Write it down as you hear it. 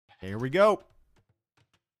Here we go.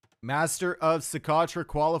 Master of Socotra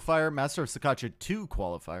qualifier. Master of Socotra 2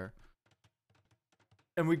 qualifier.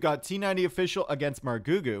 And we've got T90Official against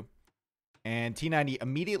Margougou. And T90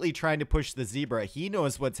 immediately trying to push the zebra. He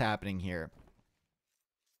knows what's happening here.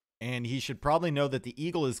 And he should probably know that the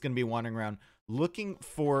eagle is going to be wandering around looking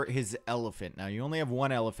for his elephant. Now, you only have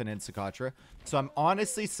one elephant in Socotra. So I'm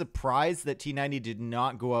honestly surprised that T90 did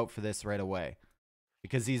not go out for this right away.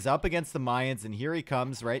 Because he's up against the Mayans, and here he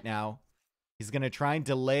comes right now. He's going to try and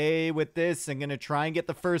delay with this and going to try and get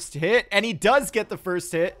the first hit. And he does get the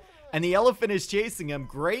first hit. And the elephant is chasing him.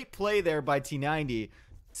 Great play there by T90.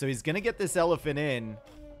 So he's going to get this elephant in.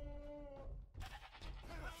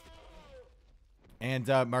 And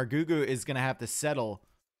Margougou is going to have to settle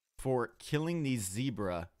for killing these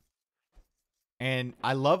zebra. And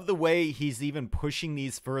I love the way he's even pushing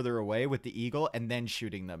these further away with the eagle and then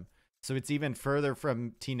shooting them. So it's even further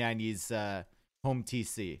from T90's home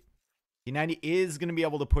TC. T90 is going to be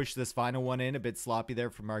able to push this final one in. A bit sloppy there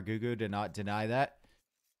for Margougou to not deny that.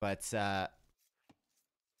 But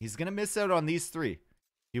he's going to miss out on these three.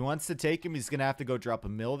 If he wants to take him, he's going to have to go drop a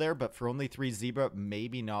mill there. But for only 3 zebra,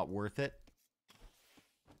 maybe not worth it.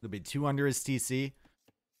 There'll be 2 under his TC.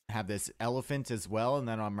 Have this elephant as well. And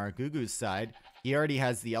then on Margougou's side, he already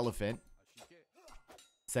has the elephant.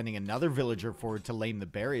 Sending another villager forward to lame the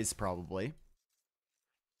berries, probably.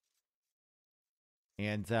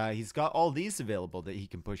 And he's got all these available that he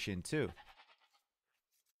can push in, too.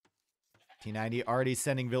 T90 already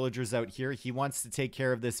sending villagers out here. He wants to take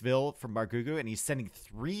care of this vill from Margougou, and he's sending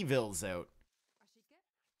 3 vills out.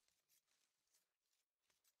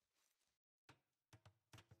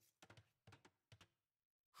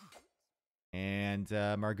 And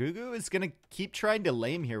Margougou is going to keep trying to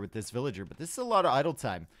lame here with this villager. But this is a lot of idle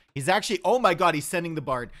time. He's actually... Oh my god, he's sending the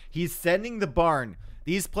barn. He's sending the barn.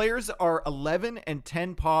 These players are 11 and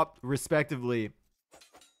 10 pop, respectively.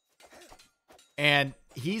 And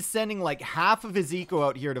he's sending like half of his eco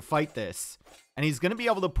out here to fight this. And he's going to be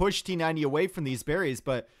able to push T90 away from these berries.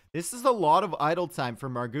 But this is a lot of idle time for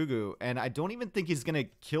Margougou. And I don't even think he's going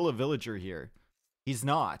to kill a villager here. He's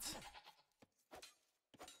not.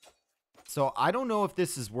 So I don't know if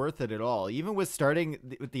this is worth it at all. Even with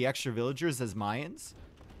starting with the extra villagers as Mayans.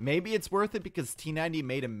 Maybe it's worth it because T90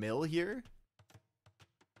 made a mill here.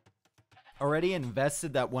 Already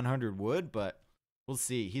invested that 100 wood, but we'll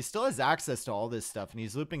see. He still has access to all this stuff. And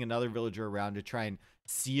he's looping another villager around to try and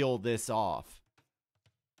seal this off.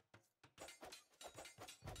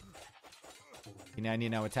 T90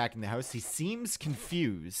 now attacking the house. He seems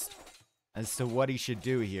confused as to what he should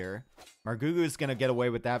do here. Margougou is going to get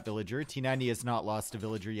away with that villager. T90 has not lost a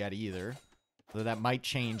villager yet either. So that might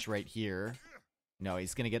change right here. No,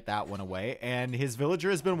 he's going to get that one away. And his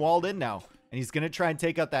villager has been walled in now. And he's going to try and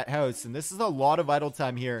take out that house. And this is a lot of idle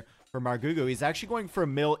time here for Margougou. He's actually going for a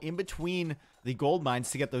mill in between the gold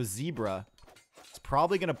mines to get those zebra. He's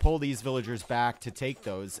probably going to pull these villagers back to take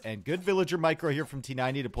those. And good villager micro here from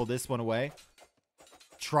T90 to pull this one away.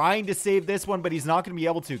 Trying to save this one, but he's not going to be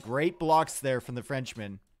able to. Great blocks there from the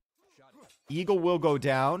Frenchman. Eagle will go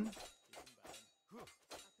down.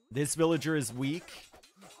 This villager is weak.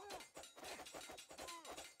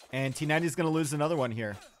 And T90 is going to lose another one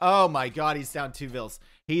here. Oh my god, he's down 2 vills.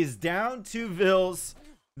 He's down 2 vills.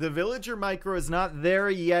 The villager micro is not there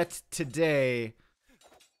yet today.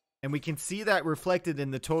 And we can see that reflected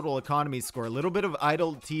in the total economy score. A little bit of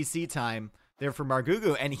idle TC time there for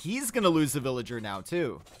Margougou. And he's going to lose the villager now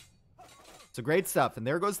too. So great stuff. And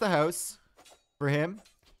there goes the house for him.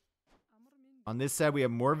 On this side, we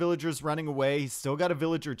have more villagers running away. He's still got a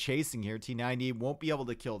villager chasing here. T90 won't be able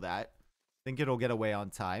to kill that. I think it'll get away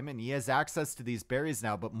on time. And he has access to these berries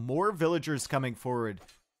now. But more villagers coming forward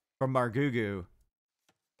from Margougou.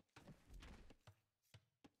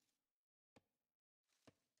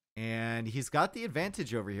 And he's got the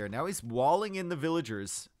advantage over here. Now he's walling in the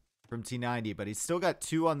villagers from T90. But he's still got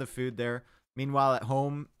 2 on the food there. Meanwhile, at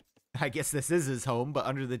home, I guess this is his home. But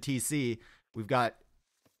under the TC, we've got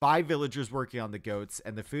 5 villagers working on the goats.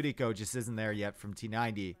 And the food eco just isn't there yet from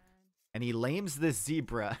T90. And he lames this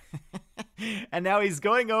zebra. And now he's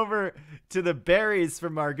going over to the berries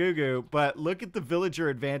from Margougou. But look at the villager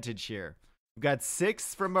advantage here. We've got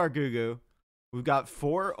 6 from Margougou. We've got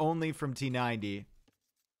 4 only from T90.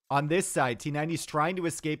 On this side, T90's trying to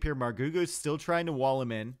escape here. Margougou's still trying to wall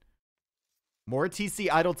him in. More TC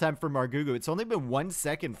idle time for Margougou. It's only been 1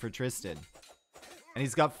 second for Tristan. And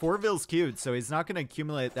he's got 4 vills queued, so he's not going to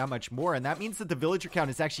accumulate that much more. And that means that the villager count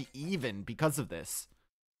is actually even because of this.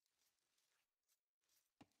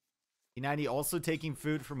 T90 also taking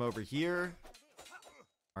food from over here.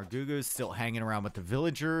 Margougou's still hanging around with the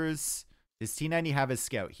villagers. Does T90 have his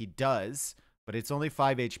scout? He does, but it's only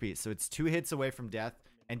 5 HP, so it's 2 hits away from death.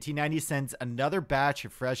 And T90 sends another batch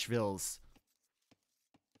of fresh vills.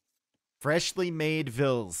 Freshly made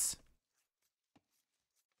vills.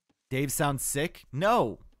 Dave sounds sick?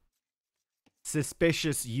 No.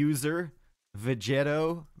 Suspicious user.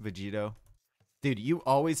 Vegeto. Dude, you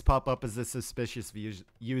always pop up as a suspicious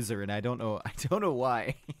user, and I don't know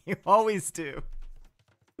why. You always do.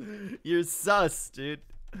 You're sus, dude.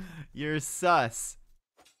 You're sus.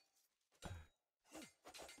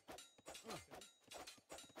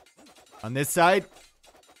 On this side,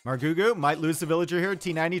 Margougou might lose the villager here.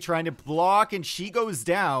 T90 trying to block, and she goes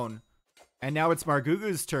down. And now it's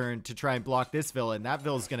Margougou's turn to try and block this villain. That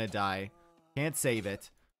villain's gonna die. Can't save it.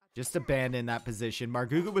 Just abandon that position.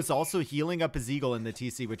 Margougou was also healing up his eagle in the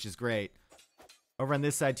TC, which is great. Over on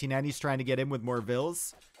this side, T90's trying to get in with more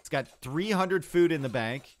vills. He's got 300 food in the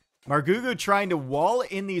bank. Margougou trying to wall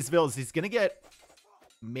in these vills. He's gonna get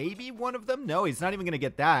maybe one of them. No, he's not even gonna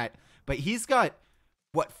get that. But he's got,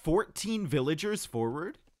 what, 14 villagers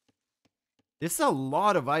forward? This is a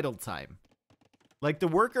lot of idle time. Like, the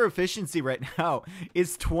worker efficiency right now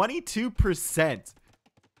is 22%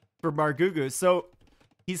 for Margougou. So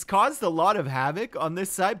he's caused a lot of havoc on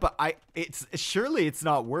this side, but surely it's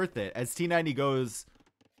not worth it as T90 goes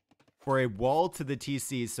for a wall to the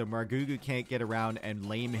TC, so Margougou can't get around and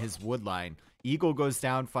lame his wood line. Eagle goes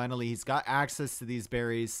down finally. He's got access to these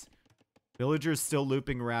berries. Villagers still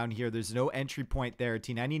looping around here. There's no entry point there.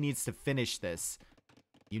 T90 needs to finish this.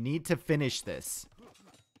 You need to finish this.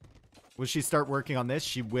 Will she start working on this?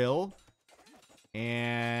 She will.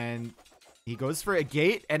 And he goes for a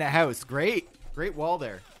gate and a house. Great. Great wall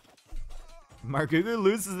there. Margougou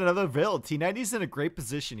loses another vill. T90's in a great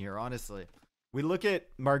position here, honestly. We look at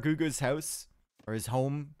Margougou's house, or his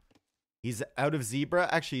home. He's out of zebra.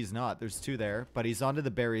 Actually, he's not. There's 2 there, but he's onto the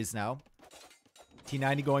berries now.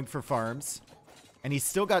 T90 going for farms. And he's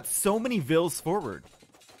still got so many vills forward.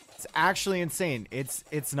 It's actually insane.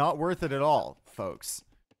 It's not worth it at all, folks.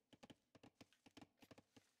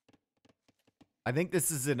 I think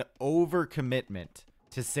this is an overcommitment,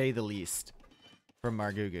 to say the least, from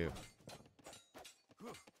Margougou.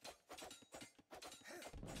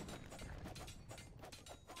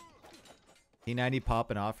 T90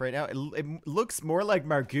 popping off right now. It looks more like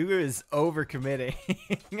Margougou is overcommitting.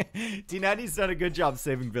 T90's done a good job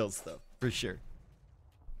saving bills, though, for sure.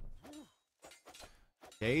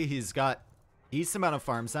 Okay, he's got a decent amount of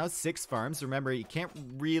farms now. 6 farms. Remember, you can't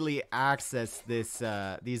really access this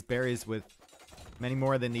these berries with many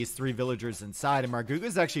more than these 3 villagers inside. And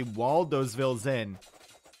Margougou's actually walled those vills in.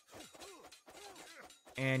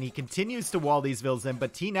 And he continues to wall these vills in,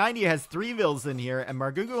 but T90 has 3 vills in here, and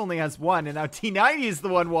Margougou only has 1, and now T90 is the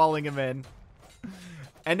one walling him in.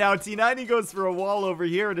 And now T90 goes for a wall over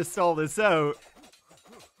here to stall this out.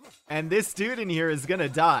 And this dude in here is gonna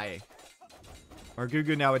die.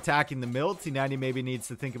 Margougou now attacking the mill. T90 maybe needs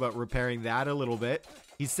to think about repairing that a little bit.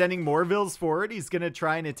 He's sending more vills forward. He's gonna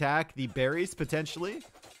try and attack the berries, potentially.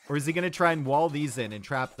 Or is he gonna try and wall these in and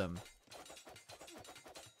trap them?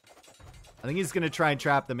 I think he's going to try and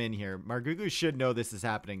trap them in here. Margougou should know this is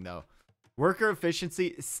happening, though. Worker efficiency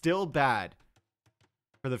is still bad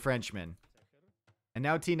for the Frenchman. And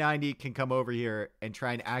now T90 can come over here and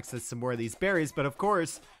try and access some more of these berries. But, of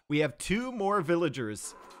course, we have 2 more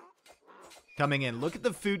villagers coming in. Look at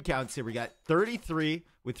the food counts here. We got 33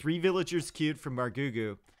 with 3 villagers queued from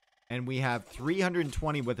Margougou. And we have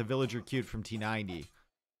 320 with a villager queued from T90.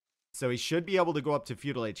 So he should be able to go up to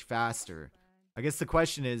feudal age faster. I guess the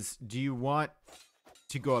question is, do you want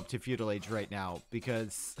to go up to feudal age right now?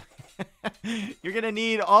 Because you're going to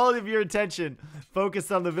need all of your attention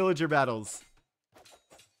focused on the villager battles.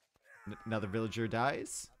 Another villager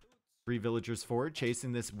dies. 3 villagers forward,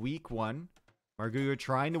 chasing this weak one. Margougou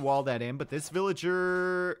trying to wall that in, but this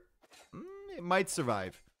villager, it might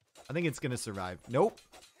survive. I think it's going to survive. Nope.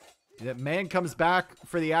 That man comes back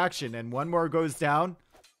for the action, and 1 more goes down.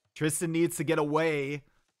 Tristan needs to get away.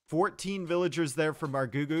 14 villagers there for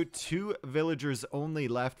Margougou. 2 villagers only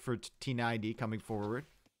left for T90 coming forward.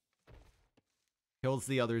 Kills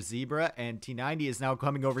the other zebra, and T90 is now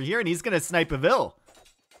coming over here, and he's going to snipe a vill.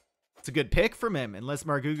 It's a good pick from him, unless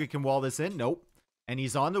Margougou can wall this in. Nope. And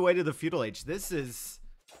he's on the way to the feudal age. This is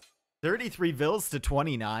 33 vills to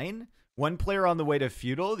 29. 1 player on the way to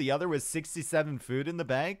feudal. The other was 67 food in the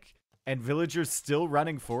bank, and villagers still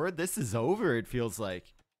running forward. This is over, it feels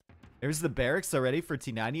like. There's the barracks already for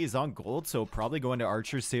T90. He's on gold, so probably going to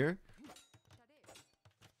archers here.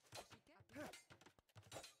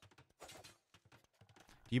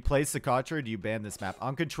 Do you play Socotra or do you ban this map?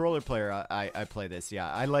 On controller player, I play this.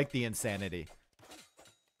 Yeah, I like the insanity.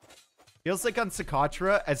 Feels like on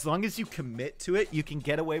Socotra, as long as you commit to it, you can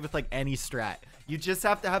get away with like any strat. You just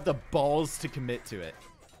have to have the balls to commit to it.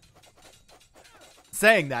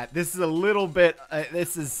 Saying that, this is a little bit of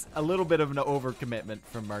an overcommitment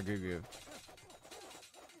from Margougou.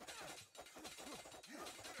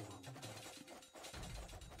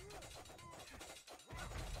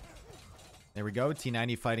 There we go.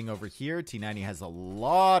 T90 fighting over here. T90 has a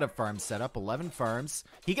lot of farms set up. 11 farms.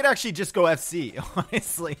 He could actually just go FC,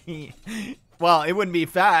 honestly. Well, it wouldn't be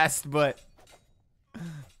fast, but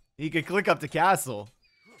he could click up to castle.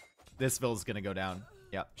 This Ville's going to go down.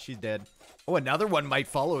 Yep, she's dead. Oh, another one might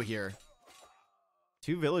follow here.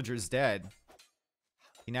 2 villagers dead.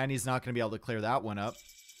 T90's not going to be able to clear that one up.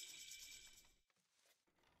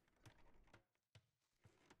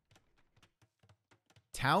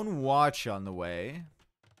 Town Watch on the way.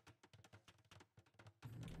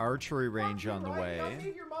 Archery range on the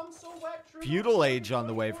way. Feudal Age on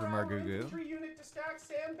the way for Margougou.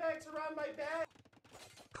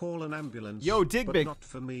 Call an ambulance. Yo, Digbig. Not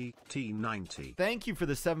for me, T90. Thank you for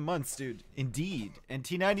the 7 months, dude. Indeed. And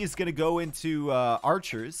T90 is going to go into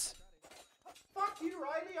archers. Fuck you,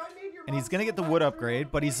 Riley. I made your and he's going to get the wood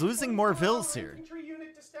upgrade, but he's losing more vills here.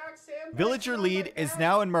 Villager lead is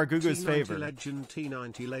now in Margougou's favor. Legend,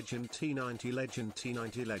 T90 legend, T90 legend,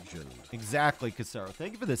 T90 legend. Exactly, Casaro.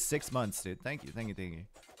 Thank you for the 6 months, dude. Thank you, thank you, thank you.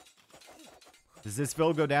 Does this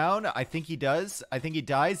Vill go down? I think he does. I think he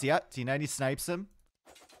dies. Yeah, T90 snipes him.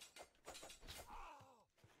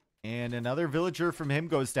 And another villager from him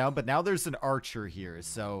goes down, but now there's an archer here,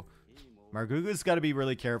 so Margougou's got to be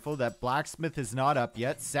really careful. That blacksmith is not up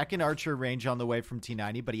yet. Second archer range on the way from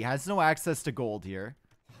T90, but he has no access to gold here.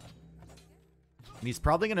 And he's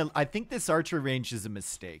probably going to... I think this archer range is a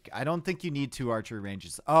mistake. I don't think you need 2 archer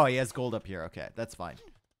ranges. Oh, he has gold up here. Okay, that's fine.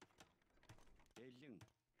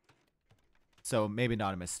 So maybe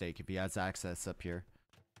not a mistake if he has access up here.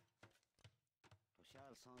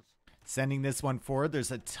 Sending this one forward.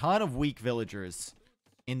 There's a ton of weak villagers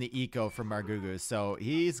in the eco from Margougou. So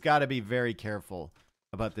he's got to be very careful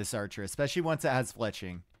about this archer, especially once it has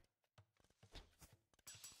fletching.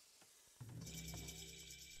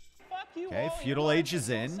 Okay, Feudal Age is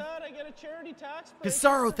in.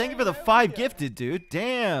 Casaro, thank you for the 5 gifted, dude.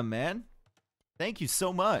 Damn, man. Thank you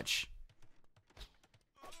so much.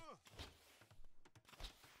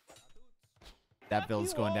 That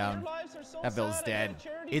bill's going down. That bill's dead.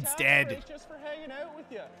 It's dead.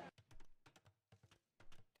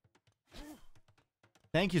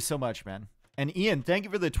 Thank you so much, man. And Ian, thank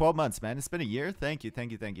you for the 12 months, man. It's been a year. Thank you,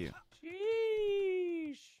 thank you, thank you.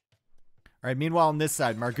 All right, meanwhile on this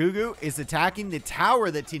side, Margougou is attacking the tower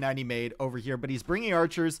that T90 made over here, but he's bringing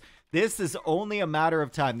archers. This is only a matter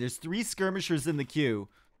of time. There's 3 skirmishers in the queue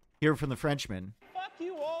here from the Frenchman. Fuck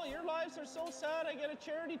you all. Your lives are so sad. I get a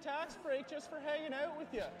charity tax break just for hanging out with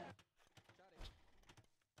you.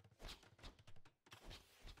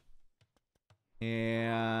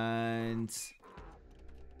 And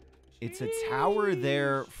it's a tower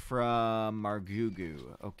there from Margougou.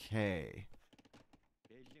 Okay.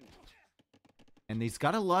 And he's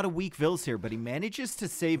got a lot of weak vills here, but he manages to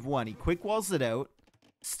save one. He quick walls it out.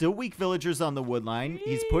 Still weak villagers on the wood line.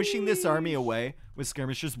 He's pushing this army away with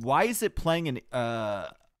skirmishers. Why is it playing an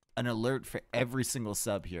alert for every single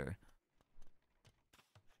sub here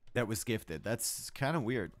that was gifted? That's kind of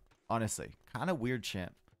weird, honestly. Kind of weird,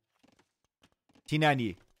 champ.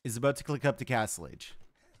 T90 is about to click up to Castle Age.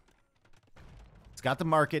 He's got the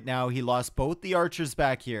market now. He lost both the archers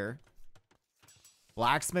back here.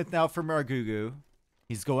 Blacksmith now for Margougou.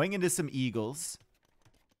 He's going into some eagles.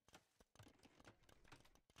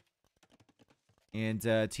 And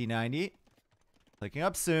T90 clicking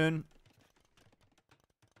up soon.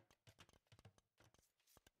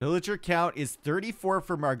 Villager count is 34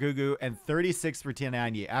 for Margougou and 36 for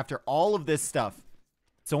T90. After all of this stuff,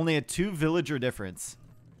 it's only a 2 villager difference.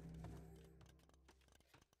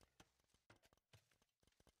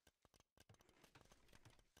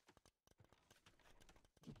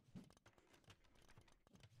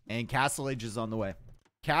 And Castle Age is on the way.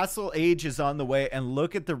 Castle Age is on the way, and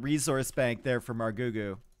look at the resource bank there for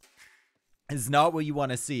Margougou. Is not what you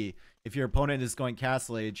want to see if your opponent is going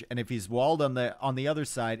Castle Age, and if he's walled on the other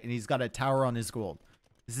side, and he's got a tower on his gold.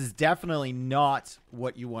 This is definitely not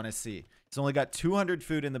what you want to see. He's only got 200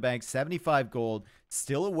 food in the bank, 75 gold,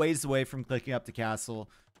 still a ways away from clicking up the castle.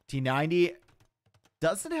 T90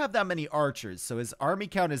 doesn't have that many archers, so his army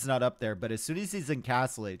count is not up there, but as soon as he's in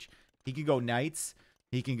Castle Age, he can go knights.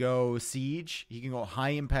 He can go siege. He can go high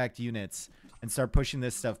impact units and start pushing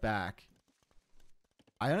this stuff back.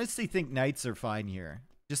 I honestly think knights are fine here.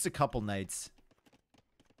 Just a couple knights.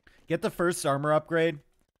 Get the first armor upgrade.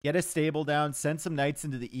 Get a stable down. Send some knights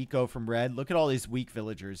into the eco from red. Look at all these weak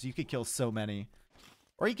villagers. You could kill so many.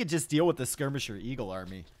 Or you could just deal with the skirmisher eagle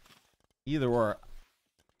army. Either or.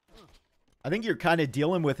 I think you're kind of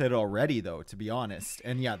dealing with it already, though, to be honest.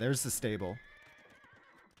 And yeah, there's the stable.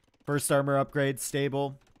 First armor upgrade,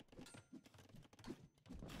 stable.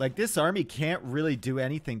 Like, this army can't really do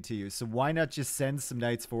anything to you, so why not just send some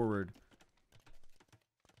knights forward?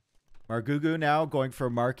 Margougou now going for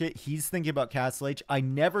a market. He's thinking about Castle H. I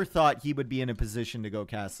never thought he would be in a position to go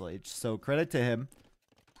Castle H, so credit to him.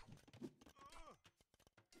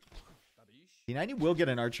 T90 will get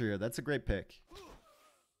an archer here. That's a great pick.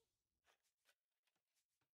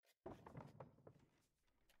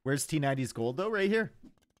 Where's T90's gold, though? Right here.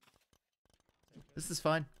 This is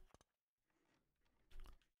fine.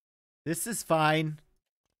 This is fine.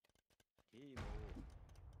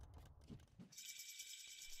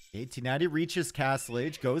 Okay, T90 reaches Castle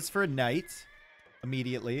Age. Goes for a knight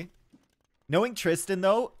immediately. Knowing Tristan,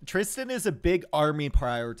 though, Tristan is a big army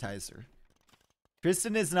prioritizer.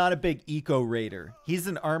 Tristan is not a big eco raider. He's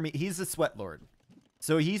an army. He's a sweat lord.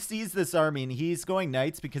 So he sees this army and he's going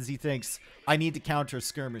knights because he thinks, I need to counter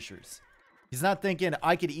skirmishers. He's not thinking,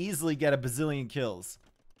 I could easily get a bazillion kills.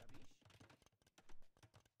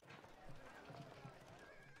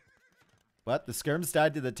 But the skirms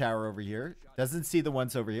died to the tower over here. Doesn't see the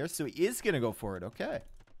ones over here, so he is going to go for it. Okay.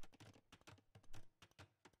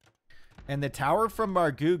 And the tower from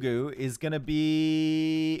Margougou is going to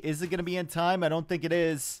be... Is it going to be in time? I don't think it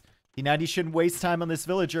is. T90 shouldn't waste time on this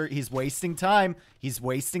villager. He's wasting time. He's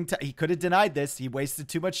wasting time. He could have denied this. He wasted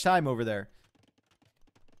too much time over there.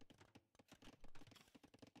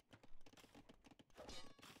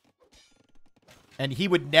 And he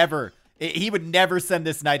would never send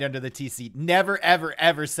this knight under the TC. Never, ever,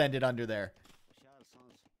 ever send it under there.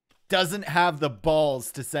 Doesn't have the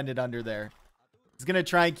balls to send it under there. He's going to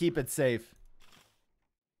try and keep it safe.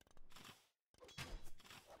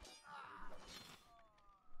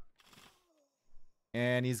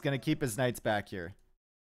 And he's going to keep his knights back here.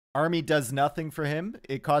 Army does nothing for him.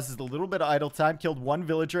 It causes a little bit of idle time. Killed one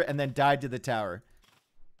villager and then died to the tower.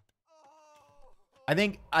 I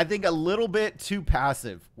think a little bit too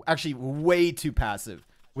passive. Actually, way too passive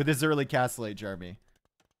with his early Castle Age army.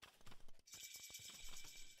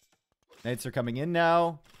 Knights are coming in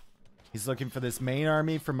now. He's looking for this main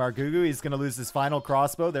army from Margougou. He's going to lose his final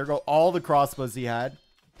crossbow. There go all the crossbows he had.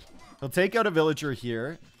 He'll take out a villager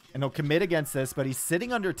here. And he'll commit against this, but he's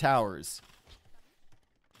sitting under towers.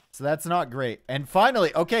 So that's not great. And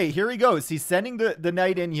finally, okay, here he goes. He's sending the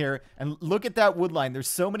knight in here. And look at that wood line. There's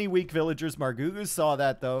so many weak villagers. Margougou saw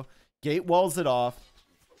that, though. Gate walls it off.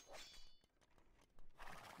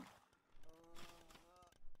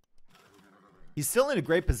 He's still in a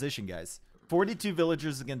great position, guys. 42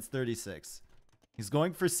 villagers against 36. He's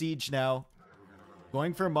going for siege now.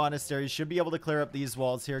 Going for a monastery. Should be able to clear up these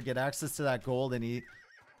walls here. Get access to that gold. And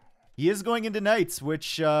he is going into knights,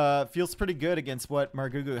 which feels pretty good against what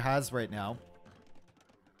Margougou has right now.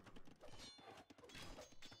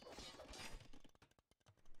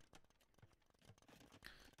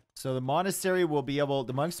 So the monastery will be able,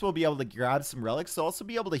 the monks will be able to grab some relics. They'll also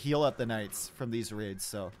be able to heal up the knights from these raids.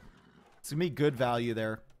 So it's going to be good value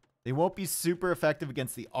there. They won't be super effective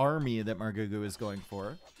against the army that Margougou is going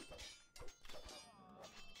for.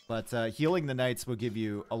 But healing the knights will give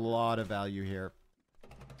you a lot of value here.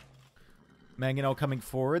 Mangonel coming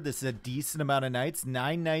forward. This is a decent amount of knights.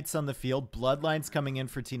 9 knights on the field. Bloodlines coming in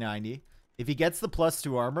for T90. If he gets the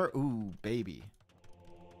 +2 armor, ooh, baby.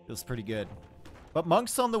 Feels pretty good. But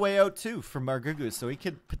monks on the way out too from Margougou, so he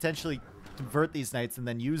could potentially convert these knights and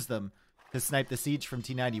then use them to snipe the siege from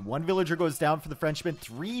T90. 1 villager goes down for the Frenchman.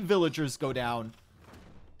 3 villagers go down.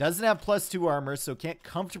 Doesn't have +2 armor, so can't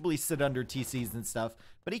comfortably sit under TCs and stuff.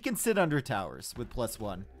 But he can sit under towers with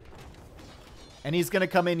 +1. And he's going to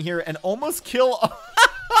come in here and almost kill...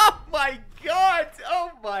 Oh my god! Oh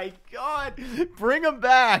my god! Bring him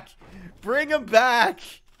back! Bring him back!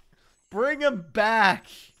 Bring him back!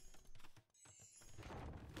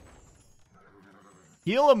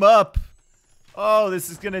 Heal him up! Oh, this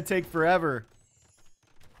is going to take forever.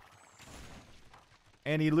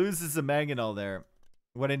 And he loses a Mangonel there.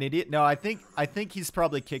 What an idiot. No, I think he's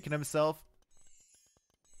probably kicking himself.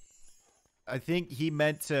 I think he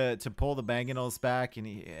meant to pull the Mangonels back, and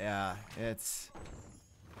yeah, it's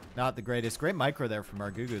not the greatest. Great micro there from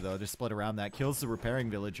Margougou, though, to split around that. Kills the repairing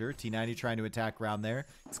villager. T90 trying to attack around there.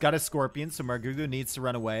 He's got a Scorpion, so Margougou needs to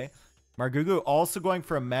run away. Margougou also going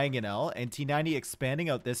for a Mangonel, and T90 expanding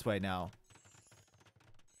out this way now.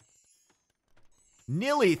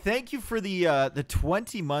 Nilly, thank you for the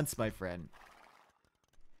 20 months, my friend.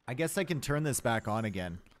 I guess I can turn this back on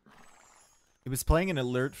again. It was playing an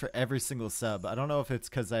alert for every single sub. I don't know if it's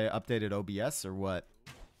because I updated OBS or what.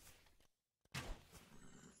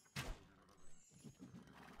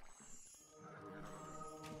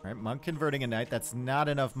 All right, monk converting a knight. That's not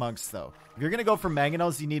enough monks, though. If you're going to go for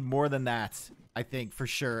mangonels, you need more than that, I think, for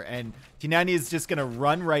sure. And T90 is just going to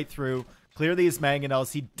run right through, clear these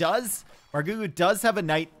mangonels. Margougou does have a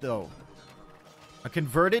knight, though. A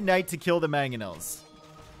converted knight to kill the mangonels.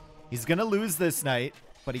 He's going to lose this knight,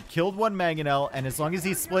 but he killed one mangonel, and as long as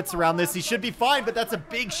he splits around this, he should be fine, but that's a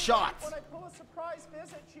big shot.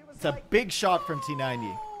 It's a big shot from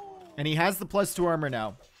T90. And he has the +2 armor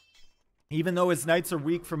now, even though his knights are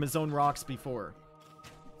weak from his own rocks before.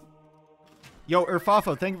 Yo,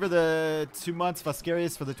 Urfafo, thank you for the 2 months.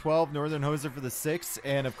 Foscarius for the 12. Northern Hoser for the 6.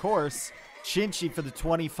 And, of course, Shinchi for the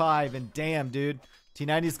 25. And damn, dude.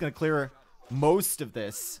 T90 is going to clear most of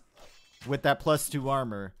this with that +2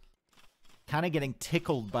 armor. Kind of getting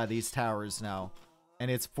tickled by these towers now. And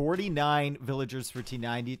it's 49 villagers for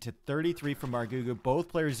T90 to 33 from Margougou. Both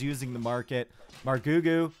players using the market.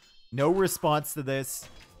 Margougou, no response to this.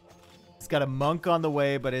 He's got a monk on the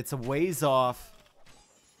way, but it's a ways off.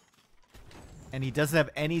 And he doesn't have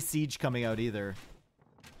any siege coming out either.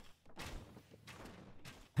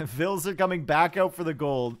 Vills are coming back out for the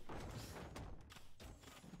gold.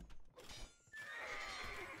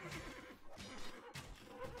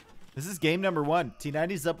 This is game number 1.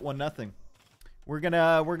 T90's up 1-0. We're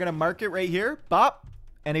gonna mark it right here. Bop.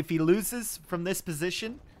 And if he loses from this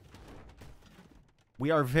position, we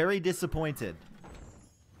are very disappointed.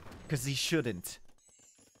 Because he shouldn't.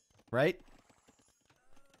 Right?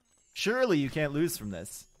 Surely you can't lose from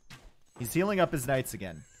this. He's healing up his knights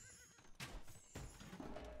again.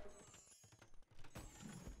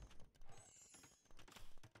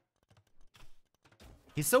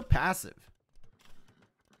 He's so passive.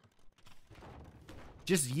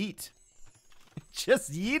 Just yeet.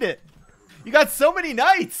 Just yeet it. You got so many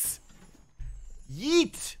knights.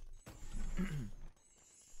 Yeet.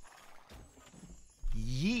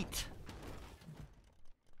 Yeet.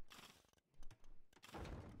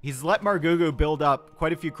 He's let Margougou build up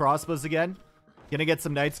quite a few crossbows again. Gonna get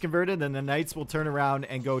some knights converted, then the knights will turn around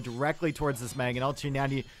and go directly towards this mangonel.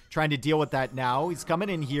 T90 trying to deal with that now. He's coming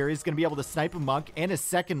in here. He's gonna be able to snipe a monk and a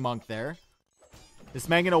second monk there. This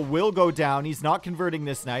mangonel will go down. He's not converting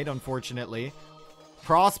this knight, unfortunately.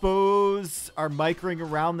 Crossbows are micring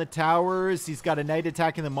around the towers. He's got a knight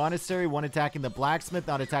attacking the monastery, one attacking the blacksmith,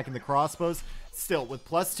 not attacking the crossbows. Still, with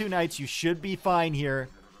 +2 knights, you should be fine here.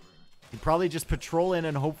 You probably just patrol in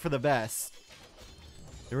and hope for the best.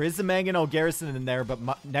 There is a mangonel garrison in there, but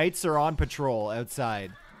knights are on patrol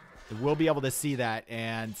outside. They will be able to see that,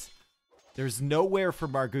 and there's nowhere for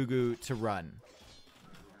Margougou to run.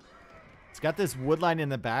 It's got this wood line in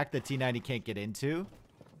the back that T90 can't get into.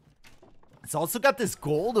 It's also got this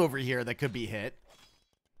gold over here that could be hit.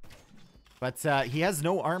 But he has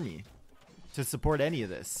no army to support any of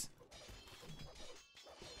this.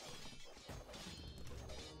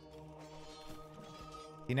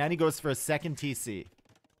 T90 goes for a second TC.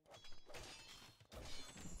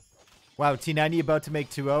 Wow, T90 about to make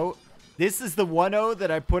 2-0. This is the 1-0 that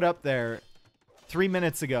I put up there 3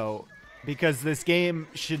 minutes ago. Because this game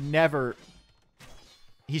should never...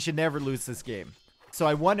 He should never lose this game. So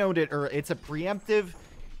I 1-0'd it, or it's a preemptive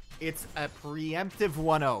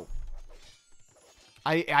 1-0.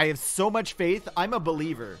 I have so much faith. I'm a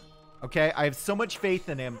believer. Okay? I have so much faith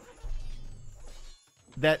in him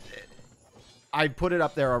that I put it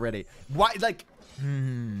up there already. Why? Like...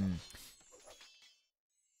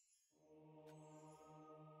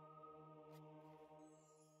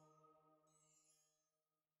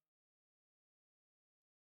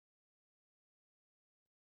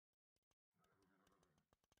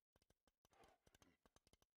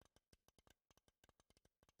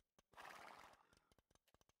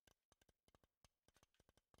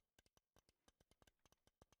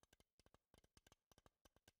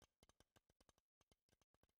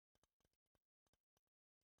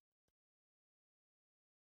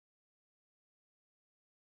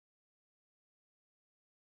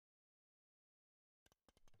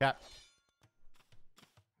 Yeah.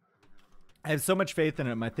 I have so much faith in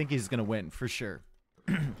him. I think he's going to win for sure.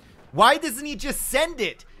 Why doesn't he just send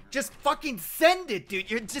it? Just fucking send it, dude.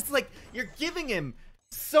 You're just like, you're giving him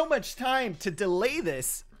so much time to delay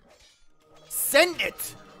this. Send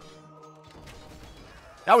it.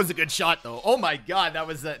 That was a good shot though. Oh my God. That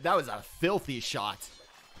was a filthy shot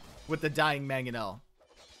with the dying mangonel.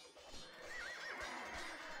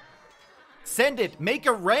 Send it. Make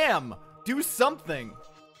a ram. Do something.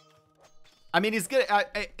 I mean, he's good.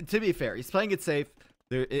 To be fair, he's playing it safe.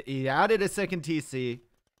 He added a second TC.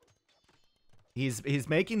 He's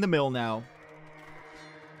making the mill now.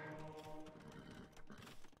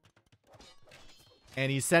 And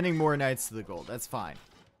he's sending more knights to the gold. That's fine.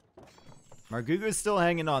 Margougou is still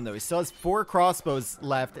hanging on, though. He still has 4 crossbows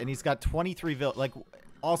left, and he's got 23 like,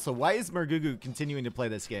 also, why is Margougou continuing to play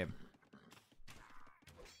this game?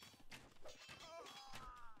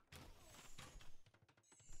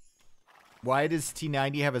 Why does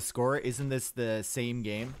T90 have a score? Isn't this the same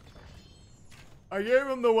game? I gave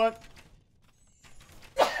him the one.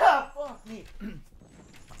 Fuck me.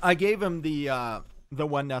 I gave him the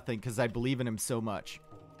 1-0 because I believe in him so much.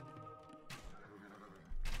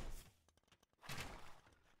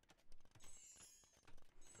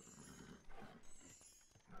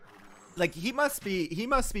 Like, he must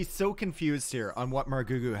be so confused here on what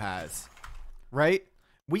Margougou has, right?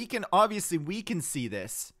 We can see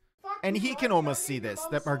this, and he can almost see this,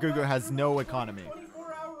 that Margougou has no economy.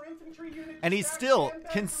 And he's still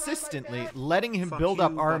consistently letting him build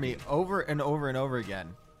up army over and over and over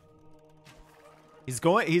again. He's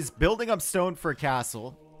building up stone for a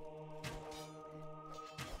castle.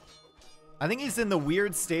 I think he's in the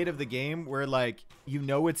weird state of the game where, like, you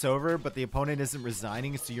know it's over, but the opponent isn't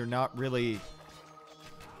resigning, so you're not really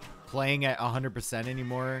playing at 100%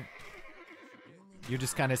 anymore. You're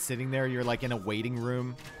just kind of sitting there. You're like in a waiting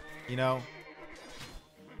room, you know?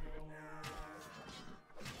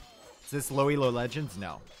 Is this low elo legends?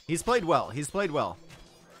 No. He's played well. He's played well.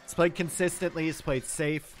 He's played consistently. He's played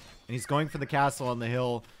safe. And he's going for the castle on the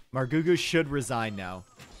hill. Margougou should resign now.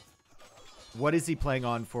 What is he playing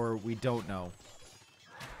on for? We don't know.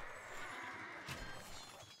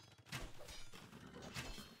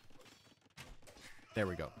 There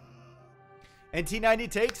we go. And T90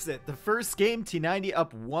 takes it. The first game, T90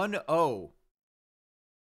 up 1-0.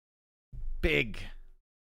 Big.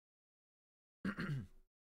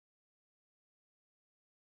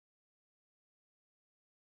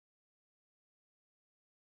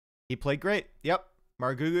 He played great. Yep.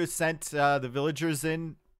 Margougou sent the villagers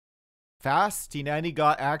in fast. T90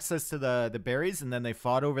 got access to the berries, and then they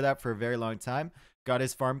fought over that for a very long time. Got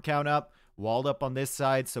his farm count up, walled up on this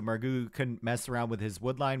side, so Margougou couldn't mess around with his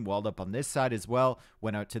wood line. Walled up on this side as well.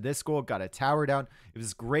 Went out to this goal, got a tower down. It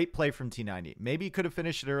was great play from T90. Maybe he could have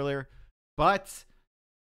finished it earlier, but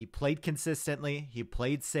he played consistently. He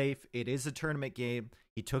played safe. It is a tournament game.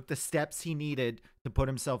 He took the steps he needed to put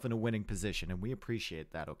himself in a winning position, and we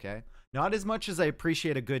appreciate that, okay? Not as much as I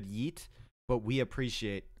appreciate a good yeet, but we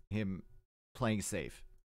appreciate him playing safe.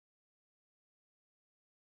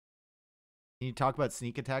 Can you talk about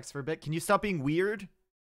sneak attacks for a bit? Can you stop being weird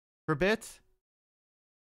for a bit?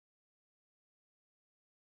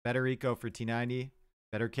 Better eco for T90.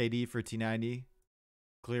 Better KD for T90.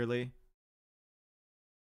 Clearly.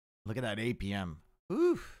 Look at that APM.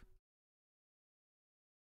 Oof.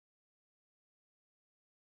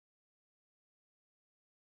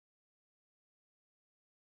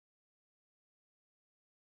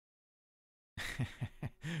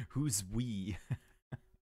 Who's we?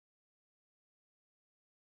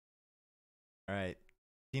 All right.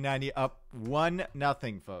 T90 up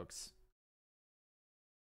 1-0, folks.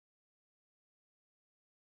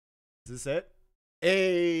 Is this it?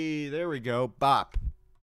 Hey, there we go. Bop.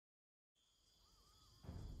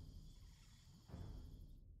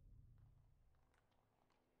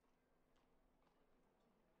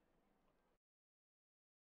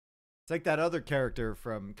 It's like that other character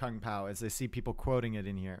from Kung Pao, as I see people quoting it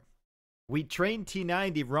in here. We trained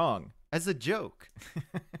T90 wrong as a joke.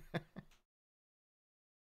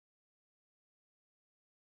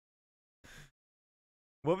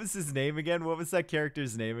 What was his name again? What was that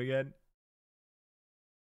character's name again?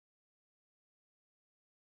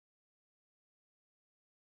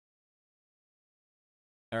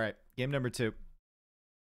 All right, game number 2.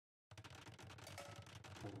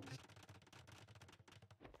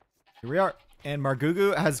 Here we are. And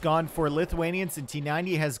Margougou has gone for Lithuanians, and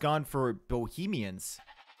T90 has gone for Bohemians.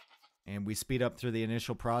 And we speed up through the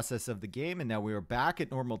initial process of the game, and now we are back at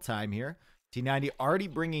normal time here. T90 already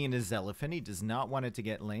bringing in his elephant. He does not want it to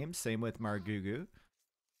get lame. Same with Margougou.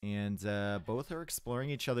 And both are exploring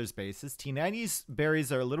each other's bases. T90's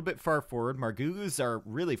berries are a little bit far forward. Margougou's are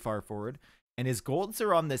really far forward. And his golds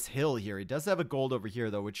are on this hill here. He does have a gold over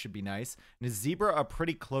here, though, which should be nice. And his zebra are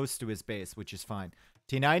pretty close to his base, which is fine.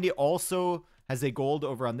 T90 also has a gold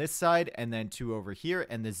over on this side, and then 2 over here.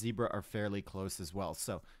 And the zebra are fairly close as well.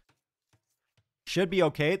 So, should be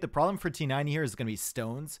okay. The problem for T90 here is going to be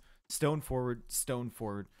stones. Stone forward, stone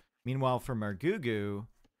forward. Meanwhile, for Margougou,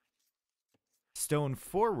 stone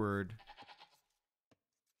forward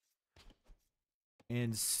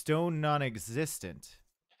and stone non-existent.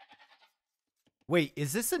 Wait,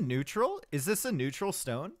 is this a neutral? Is this a neutral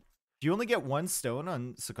stone? Do you only get one stone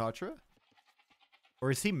on Socotra?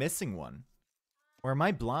 Or is he missing one? Or am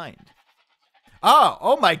I blind?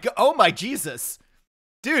 Oh my god. Oh my Jesus.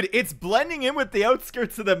 Dude, it's blending in with the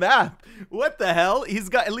outskirts of the map. What the hell?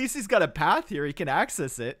 At least he's got a path here. He can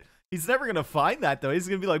access it. He's never going to find that though. He's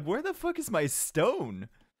going to be like, where the fuck is my stone?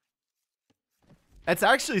 That's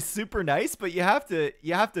actually super nice, but you have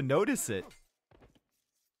to notice it.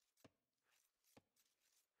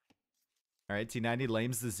 All right, T90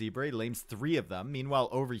 lames the zebra. He lames 3 of them. Meanwhile,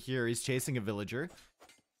 over here, he's chasing a villager.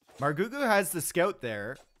 Margougou has the scout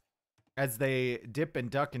there as they dip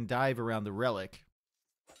and duck and dive around the relic.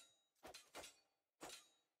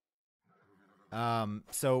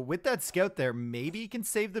 So with that scout there, maybe he can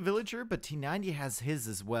save the villager, but T90 has his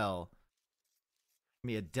as well.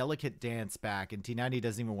 Be a delicate dance back, and T90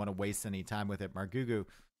 doesn't even want to waste any time with it. Margougou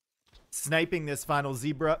sniping this final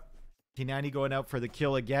zebra. T90 going out for the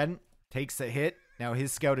kill again. Takes a hit. Now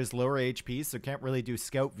his scout is lower HP, so can't really do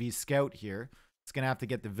scout v scout here. He's going to have to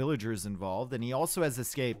get the villagers involved. And he also has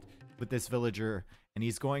escaped with this villager, and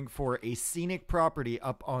he's going for a scenic property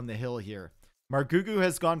up on the hill here. Margougou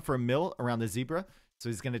has gone for a mill around the zebra, so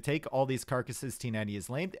he's going to take all these carcasses T90 is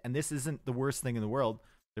lamed, and this isn't the worst thing in the world.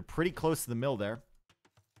 They're pretty close to the mill there.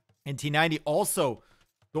 And T90 also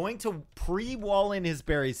going to pre-wall in his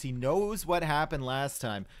berries. He knows what happened last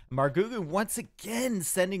time. Margougou once again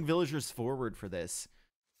sending villagers forward for this.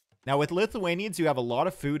 Now with Lithuanians, you have a lot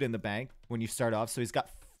of food in the bank when you start off. So he's got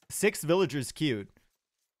 6 villagers queued.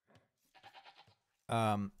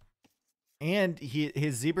 And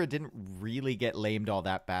his zebra didn't really get lamed all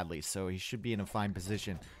that badly. So he should be in a fine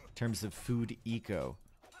position in terms of food eco.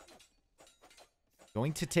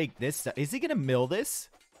 Going to take this. Is he going to mill this?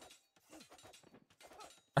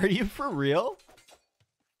 Are you for real?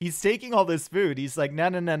 He's taking all this food. He's like, no.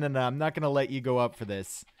 I'm not going to let you go up for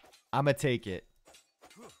this. I'm going to take it.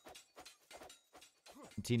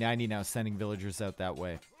 T90 now sending villagers out that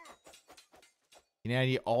way.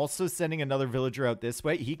 T90 also sending another villager out this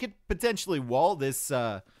way. He could potentially wall this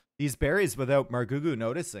these berries without Margougou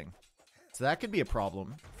noticing. So that could be a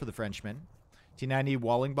problem for the Frenchman. T90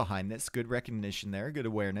 walling behind this. Good recognition there. Good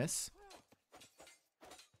awareness.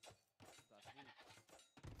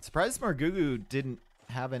 Surprised Margougou didn't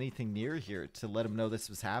have anything near here to let him know this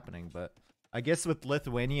was happening, but I guess with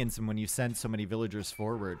Lithuanians and when you send so many villagers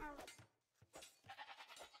forward,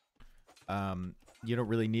 you don't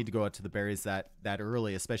really need to go out to the berries that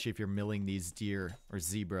early, especially if you're milling these deer or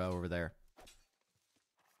zebra over there.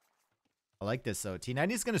 I like this though.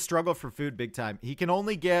 T90 is going to struggle for food big time. He can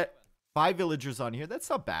only get 5 villagers on here. That's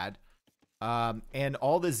not bad. And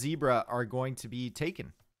all the zebra are going to be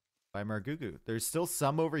taken by Margougou. There's still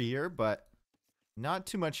some over here, but not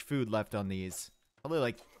too much food left on these. Probably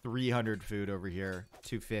like 300 food over here,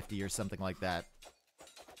 250 or something like that.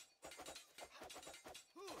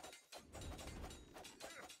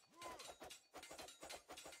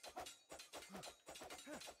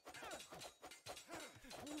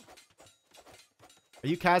 Are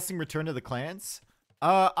you casting Return to the Clans?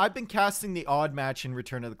 I've been casting the odd match in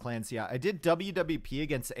Return to the Clans. Yeah, I did WWP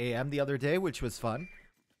against AM the other day, which was fun.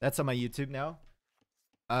 That's on my YouTube now.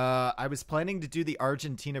 I was planning to do the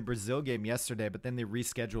Argentina-Brazil game yesterday, but then they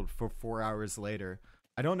rescheduled for 4 hours later.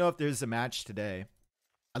 I don't know if there's a match today.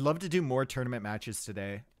 I'd love to do more tournament matches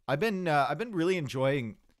today. I've been really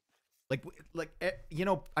enjoying, you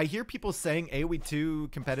know, I hear people saying AoE 2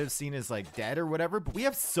 competitive scene is like dead or whatever, but we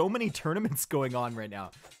have so many tournaments going on right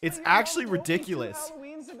now. It's actually ridiculous.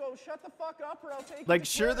 Shut the fuck up or I'll take like,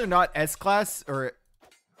 sure, they're not S-class or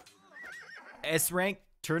S-rank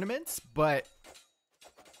tournaments, but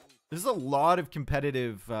there's a lot of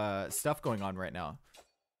competitive stuff going on right now.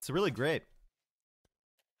 It's really great.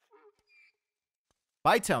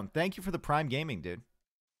 Bytown, thank you for the Prime Gaming, dude.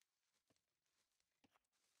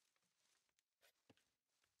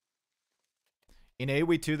 In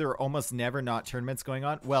AoE 2, there are almost never not tournaments going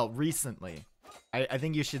on. Well, recently. I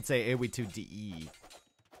think you should say AoE 2 DE.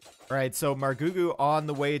 All right, so Margougou on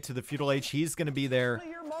the way to the Feudal Age. He's going to be there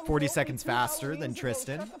 40 seconds faster than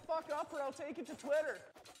Tristan. Shut the fuck up or I'll take it to Twitter.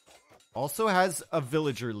 Also has a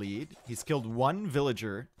villager lead. He's killed 1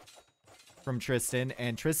 villager from Tristan,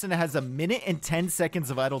 and Tristan has 1 minute and 10 seconds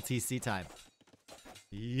of idle TC time.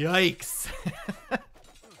 Yikes.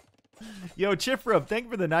 Yo, Chifrub, thank you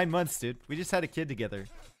for the 9 months, dude. We just had a kid together.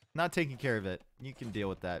 Not taking care of it. You can deal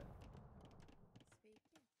with that.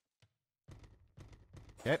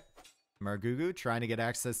 Okay. Margougou trying to get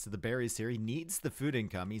access to the berries here. He needs the food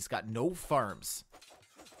income. He's got no farms.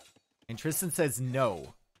 And Tristan says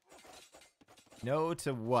no. No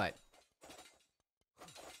to what?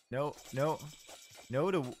 No, no. No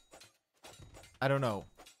to... I don't know.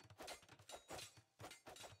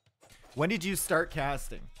 When did you start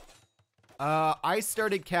casting? I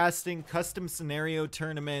started casting custom scenario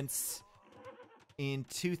tournaments in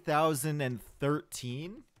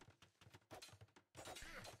 2013.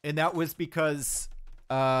 And that was because,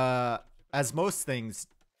 as most things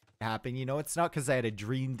happen, you know, it's not because I had a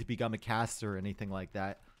dream to become a caster or anything like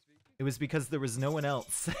that. It was because there was no one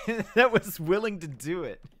else that was willing to do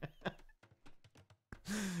it.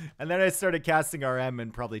 And then I started casting RM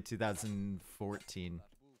in probably 2014. And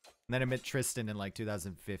then I met Tristan in like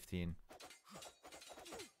 2015.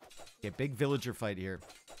 Okay, big villager fight here.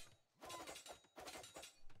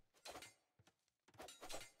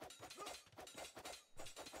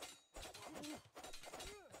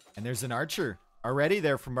 And there's an archer already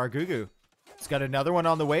there from Margougou. He's got another one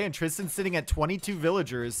on the way, and Tristan's sitting at 22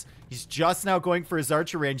 villagers. He's just now going for his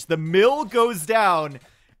archer range. The mill goes down,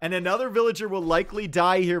 and another villager will likely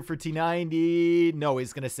die here for T90. No,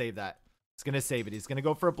 he's going to save that. He's going to save it. He's going to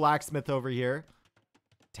go for a blacksmith over here.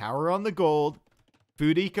 Tower on the gold.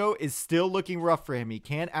 Food eco is still looking rough for him. He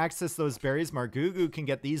can't access those berries. Margougou can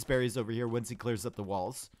get these berries over here once he clears up the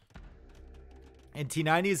walls. And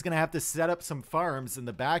T90 is going to have to set up some farms in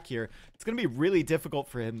the back here. It's going to be really difficult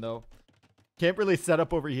for him, though. Can't really set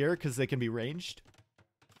up over here because they can be ranged.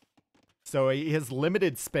 So he has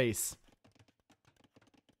limited space.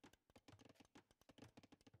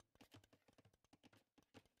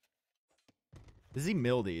 Does he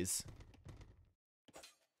mill these?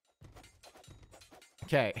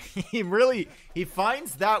 Okay. He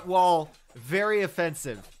finds that wall very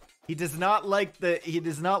offensive. He does not like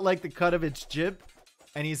the cut of its jib,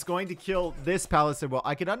 and he's going to kill this palisade wall.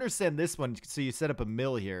 I can understand this one, so you set up a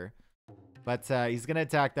mill here. But he's going to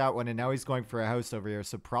attack that one, and now he's going for a house over here.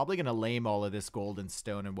 So probably going to lame all of this gold and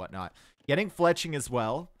stone and whatnot. Getting fletching as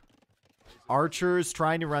well. Archers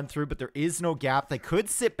trying to run through, but there is no gap. They could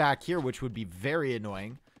sit back here, which would be very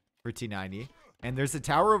annoying for T90. And there's a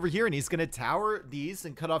tower over here, and he's going to tower these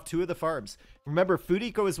and cut off 2 of the farms. Remember, food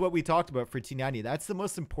eco is what we talked about for T90. That's the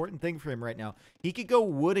most important thing for him right now. He could go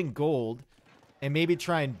wood and gold and maybe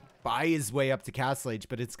try and buy his way up to Castle Age,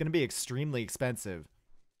 but it's going to be extremely expensive.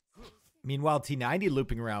 Meanwhile, T90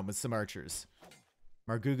 looping around with some archers.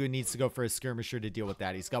 Margougou needs to go for a skirmisher to deal with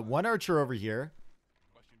that. He's got 1 archer over here.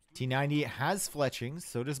 T90 has fletching,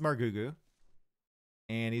 so does Margougou.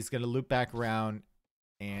 And he's going to loop back around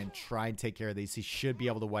and try and take care of these. He should be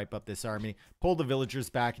able to wipe up this army. Pull the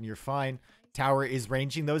villagers back and you're fine. Tower is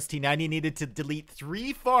ranging those. T90 needed to delete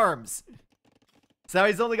 3 farms. So now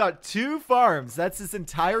he's only got 2 farms. That's his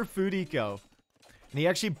entire food eco. And he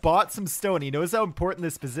actually bought some stone. He knows how important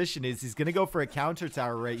this position is. He's going to go for a counter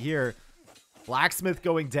tower right here. Blacksmith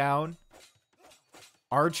going down.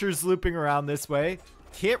 Archers looping around this way.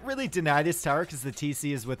 Can't really deny this tower because the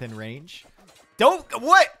TC is within range. Don't...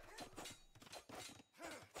 What?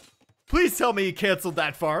 Please tell me he canceled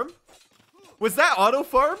that farm. Was that auto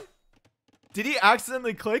farm? Did he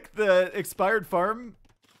accidentally click the expired farm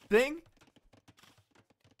thing?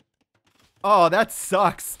 Oh, that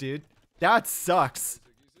sucks, dude. That sucks.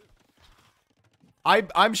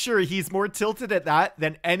 I'm sure he's more tilted at that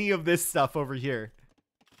than any of this stuff over here.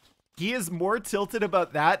 He is more tilted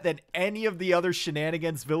about that than any of the other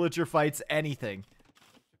shenanigans, villager fights, anything.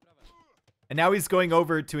 And now he's going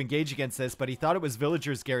over to engage against this, but he thought it was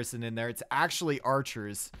villagers garrison in there. It's actually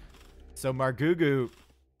archers. So Margougou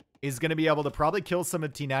is going to be able to probably kill some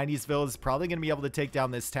of T90's villas. Probably going to be able to take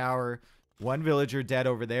down this tower. 1 villager dead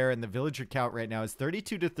over there, and the villager count right now is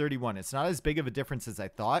 32 to 31. It's not as big of a difference as I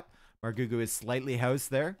thought. Margougou is slightly housed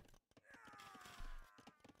there.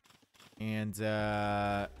 And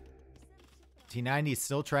T90 is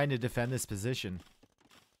still trying to defend this position.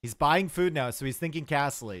 He's buying food now, so he's thinking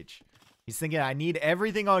Castle Age. He's thinking, I need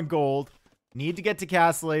everything on gold. Need to get to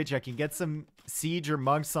Castle Age. I can get some siege or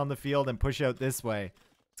monks on the field and push out this way.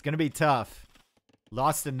 It's going to be tough.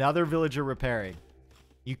 Lost another villager repairing.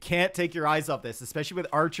 You can't take your eyes off this, especially with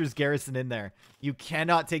archers garrison in there. You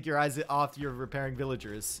cannot take your eyes off your repairing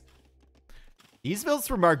villagers. These builds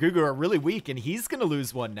for Margougou are really weak, and he's going to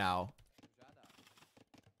lose one now.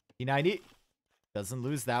 T90 doesn't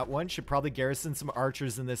lose that one. Should probably garrison some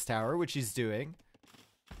archers in this tower, which he's doing.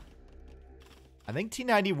 I think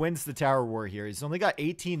T90 wins the tower war here. He's only got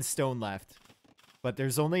 18 stone left. But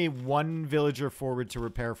there's only 1 villager forward to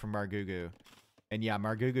repair from Margougou. And yeah,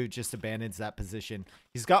 Margougou just abandons that position.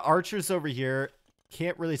 He's got archers over here.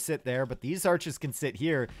 Can't really sit there, but these archers can sit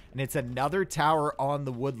here. And it's another tower on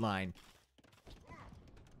the wood line.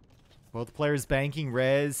 Both players banking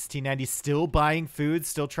res. T90 still buying food.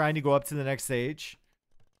 Still trying to go up to the next stage.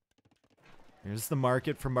 Here's the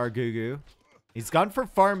market for Margougou. He's gone for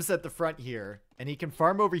farms at the front here. And he can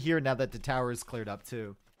farm over here now that the tower is cleared up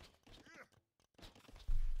too.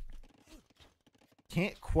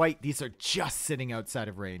 Can't quite. These are just sitting outside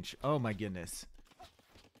of range. Oh my goodness.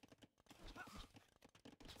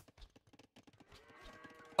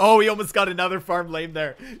 Oh, he almost got another farm lame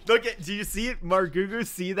there. Look at, do you see it? Margougou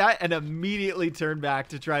see that and immediately turn back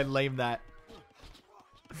to try and lame that.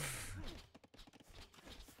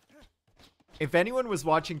 If anyone was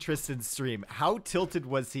watching Tristan's stream, how tilted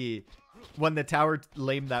was he when the tower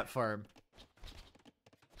lamed that farm?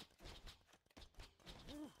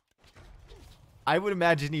 I would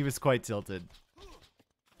imagine he was quite tilted.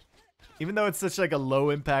 Even though it's such like a low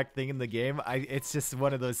impact thing in the game, it's just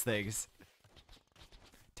one of those things.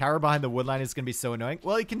 Tower behind the woodline is going to be so annoying.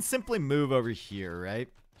 Well, he can simply move over here, right?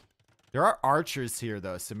 There are archers here,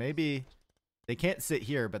 though, so maybe they can't sit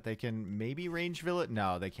here, but they can maybe range village.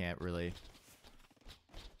 No, they can't really.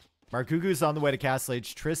 Margougou's on the way to Castle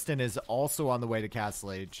Age. Tristan is also on the way to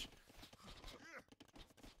Castle Age.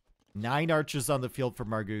 9 archers on the field for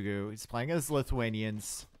Margougou. He's playing as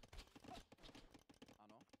Lithuanians. I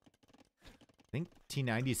think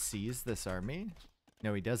T90 sees this army.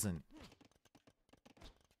 No, he doesn't.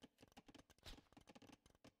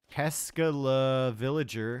 Keskala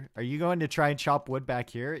villager. Are you going to try and chop wood back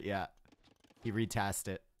here? Yeah. He retasked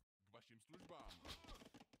it.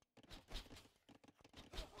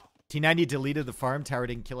 T90 deleted the farm. Tower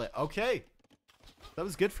didn't kill it. Okay. That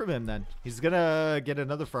was good from him then. He's gonna get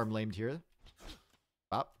another farm lamed here.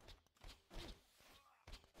 Bop.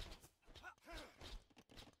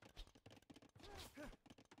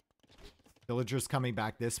 Villagers coming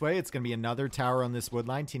back this way. It's gonna be another tower on this wood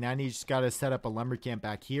line. T90 just gotta set up a lumber camp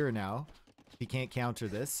back here now. He can't counter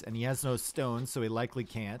this, and he has no stone, so he likely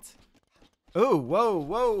can't. Oh, whoa,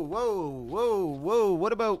 whoa, whoa, whoa, whoa.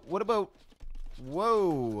 What about,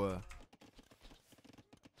 whoa.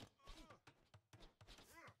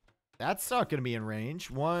 That's not going to be in range.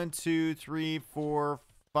 1, 2, 3, 4,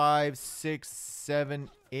 5, 6, 7,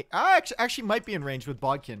 8. Actually might be in range with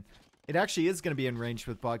Bodkin. It actually is going to be in range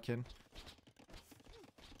with Bodkin.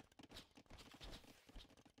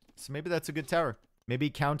 So maybe that's a good tower. Maybe he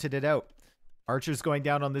counted it out. Archers going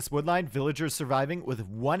down on this woodline. Villagers surviving with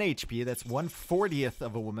 1 HP. That's 1/40th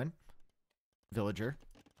of a woman. Villager.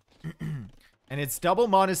 And it's double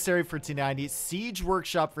monastery for T90. Siege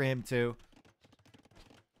workshop for him too.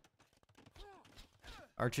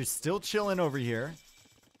 Archer's still chilling over here.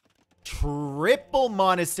 Triple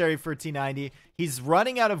monastery for T90. He's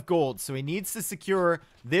running out of gold, so he needs to secure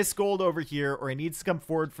this gold over here, or he needs to come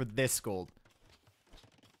forward for this gold.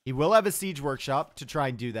 He will have a siege workshop to try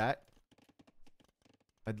and do that.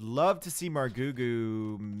 I'd love to see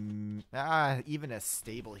Margougou. Even a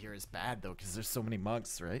stable here is bad, though, because there's so many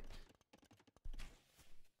monks, right?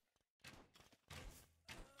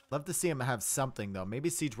 Love to see him have something, though.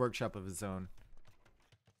 Maybe siege workshop of his own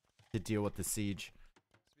to deal with the siege.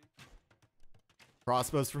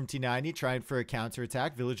 Crossbows from T90 trying for a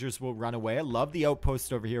counterattack. Villagers will run away. I love the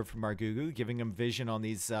outpost over here from Margougou, giving him vision on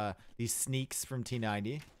these sneaks from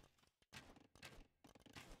T90.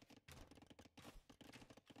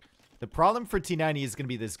 The problem for T90 is going to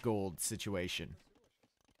be this gold situation.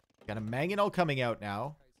 Got a mangonel coming out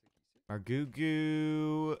now.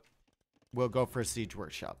 Margougou will go for a siege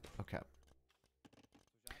workshop. Okay.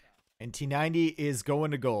 And T90 is going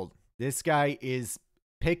to gold. This guy is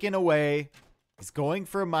picking away. He's going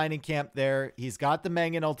for a mining camp there. He's got the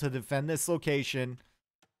mangonel to defend this location.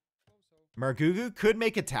 Margougou could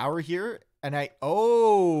make a tower here. And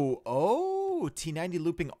T90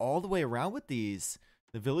 looping all the way around with these.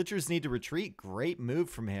 The villagers need to retreat. Great move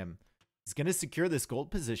from him. He's going to secure this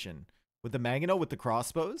gold position with the mangonel with the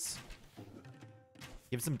crossbows.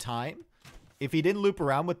 Gives him time. If he didn't loop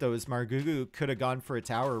around with those, Margougou could have gone for a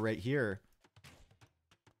tower right here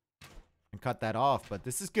and cut that off. But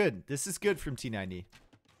this is good. This is good from T90.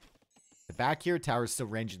 The back here, tower's still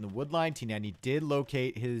ranging the wood line. T90 did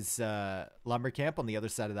locate his lumber camp on the other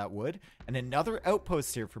side of that wood. And another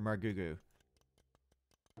outpost here for Margougou.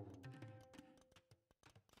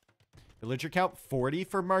 Villager count 40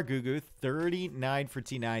 for Margougou, 39 for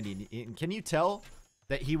T90. And can you tell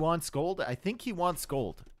that he wants gold? I think he wants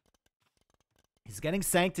gold. He's getting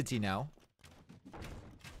sanctity now.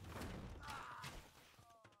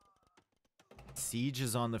 Siege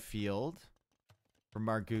is on the field for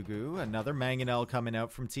Margougou. Another mangonel coming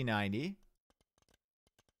out from T90.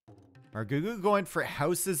 Margougou going for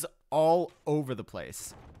houses all over the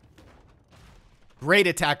place. Great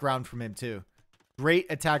attack round from him too. Great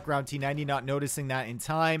attack round. T90 not noticing that in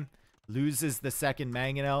time. Loses the second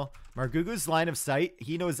Mangonel. Margougou's line of sight.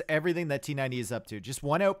 He knows everything that T90 is up to. Just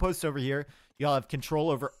one outpost over here. Y'all have control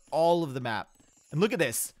over all of the map. And look at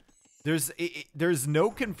this. There's no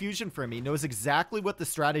confusion for him. He knows exactly what the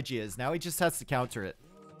strategy is. Now he just has to counter it.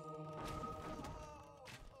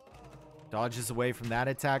 Dodges away from that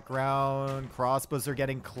attack round. Crossbows are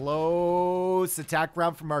getting close. Attack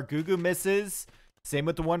round from Margougou misses. Same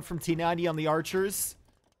with the one from T90 on the archers.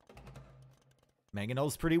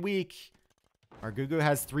 Mangonel's pretty weak. Margougou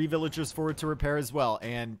has 3 villagers forward to repair as well.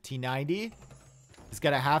 And T90 is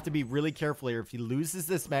going to have to be really careful here. If he loses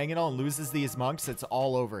this Mangonel and loses these monks, it's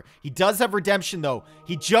all over. He does have redemption, though.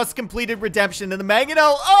 He just completed redemption. And the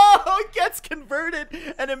Mangonel, oh, gets converted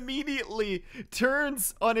and immediately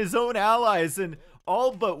turns on his own allies. And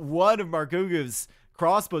all but one of Margougou's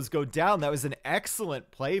crossbows go down. That was an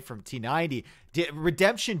excellent play from T90.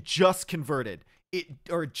 Redemption just converted.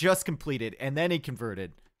 Or just completed. And then he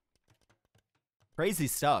converted. Crazy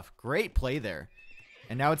stuff. Great play there.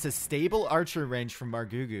 And now it's a stable archery range from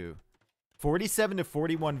Margougou. 47 to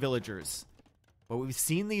 41 villagers. But we've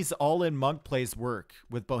seen these all-in monk plays work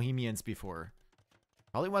with Bohemians before.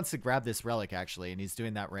 Probably wants to grab this relic, actually, and he's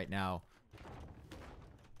doing that right now.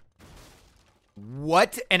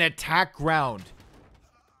 What an attack round.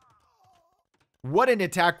 What an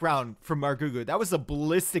attack round from Margougou. That was a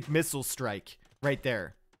ballistic missile strike right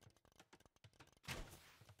there.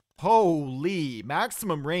 Holy,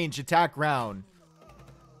 maximum range attack round.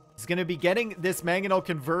 He's going to be getting this Mangonel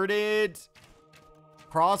converted.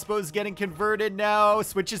 Crossbow's getting converted now.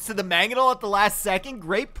 Switches to the Mangonel at the last second.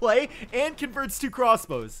 Great play. And converts 2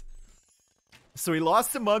 crossbows. So he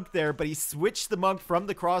lost a monk there, but he switched the monk from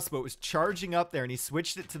the crossbow. It was charging up there, and he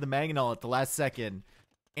switched it to the Mangonel at the last second.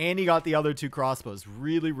 And he got the other 2 crossbows.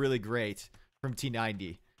 Really, really great from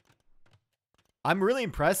T90. I'm really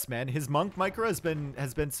impressed, man. His monk micro has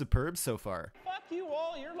been superb so far. Fuck you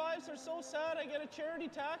all. Your lives are so sad I get a charity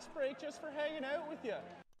tax break just for hanging out with you.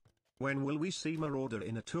 When will we see Marauder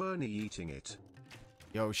in a tourney eating it?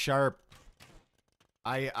 Yo, Sharp.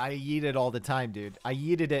 I eat it all the time, dude. I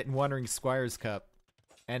yeeted it in Wandering Squire's Cup.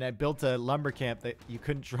 And I built a lumber camp that you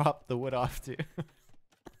couldn't drop the wood off to.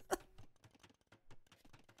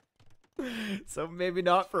 So maybe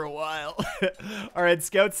not for a while. Alright,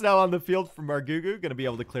 scouts now on the field for Margougou. Gonna be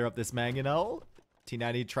able to clear up this Mangonel.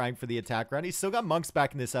 T90 trying for the attack round. He's still got monks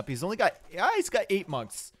backing this up. He's only got... Yeah, he's got 8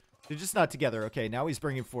 monks. They're just not together. Okay, now he's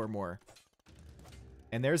bringing 4 more.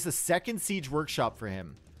 And there's the second siege workshop for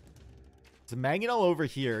him. There's a Mangonel over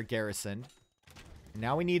here, garrison.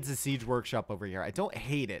 Now he needs a siege workshop over here. I don't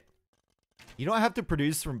hate it. You don't have to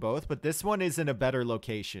produce from both, but this one is in a better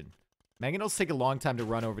location. Mangonels take a long time to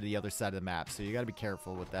run over to the other side of the map, so you got to be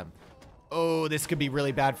careful with them. Oh, this could be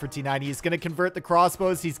really bad for T90. He's going to convert the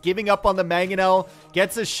crossbows. He's giving up on the Mangonel.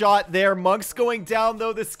 Gets a shot there. Monks going down,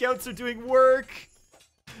 though. The scouts are doing work.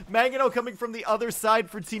 Mangonel coming from the other side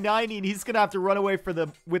for T90, and he's going to have to run away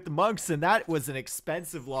with the monks, and that was an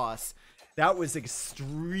expensive loss. That was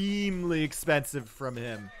extremely expensive from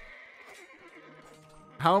him.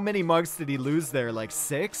 How many monks did he lose there? Like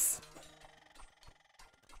 6?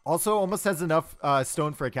 Also, almost has enough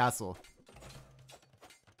stone for a castle.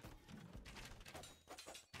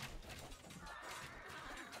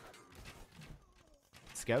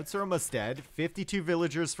 Scouts are almost dead. 52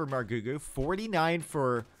 villagers for Margougou. 49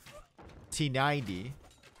 for T90.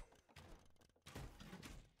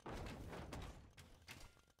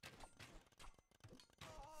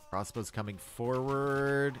 Crossbows coming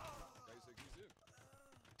forward.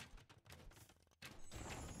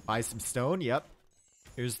 Buy some stone. Yep.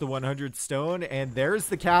 Here's the 100 stone, and there's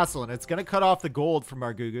the castle, and it's going to cut off the gold from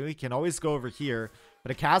Margougou. He can always go over here,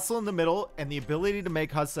 but a castle in the middle and the ability to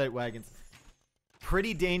make Hussite wagons.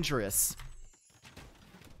 Pretty dangerous.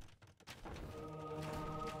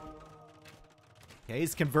 Okay,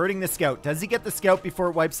 he's converting the scout. Does he get the scout before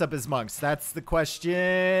it wipes up his monks? That's the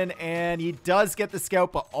question, and he does get the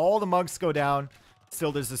scout, but all the monks go down.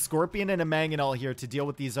 Still, there's a Scorpion and a Mangonel here to deal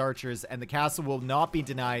with these archers, and the castle will not be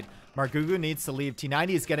denied. Margougou needs to leave.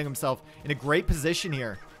 T90 is getting himself in a great position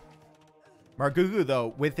here. Margougou,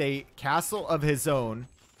 though, with a castle of his own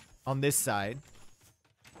on this side.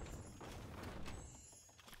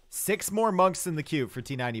 6 more monks in the queue for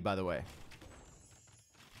T90, by the way.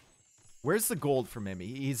 Where's the gold from him?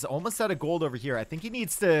 He's almost out of gold over here. I think he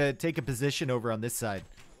needs to take a position over on this side.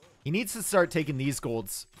 He needs to start taking these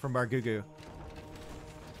golds from Margougou.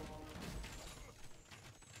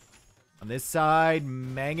 On this side,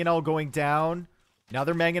 Mangonel going down.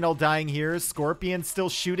 Another Mangonel dying here. Scorpion still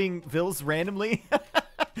shooting Vills randomly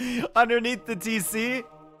underneath the TC.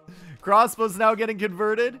 Crossbow's now getting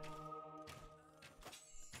converted.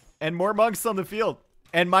 And more monks on the field.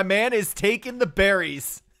 And my man is taking the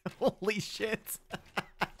berries. Holy shit.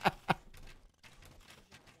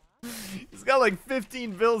 He's got like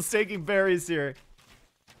 15 bills taking berries here.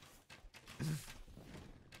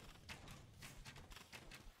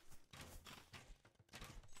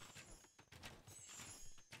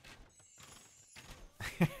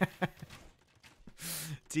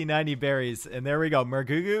 T90 berries. And there we go.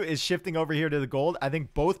 Margougou is shifting over here to the gold. I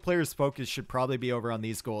think both players' focus should probably be over on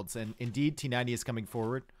these golds. And indeed, T90 is coming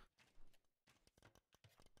forward.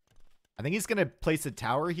 I think he's going to place a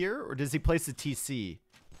tower here. Or does he place a TC?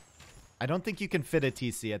 I don't think you can fit a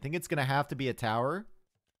TC. I think it's going to have to be a tower.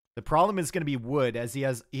 The problem is going to be wood, as he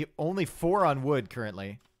has only 4 on wood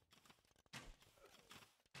currently.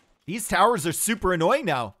 These towers are super annoying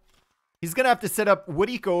now. He's going to have to set up wood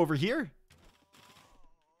eco over here.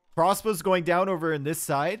 Crossbows going down over in this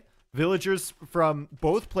side. Villagers from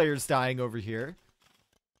both players dying over here.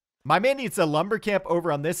 My man needs a lumber camp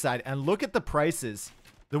over on this side. And look at the prices.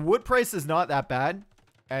 The wood price is not that bad,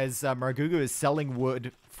 as Margougou is selling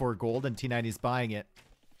wood for gold and T90 is buying it.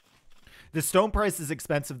 The stone price is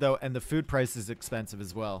expensive, though, and the food price is expensive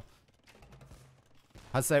as well.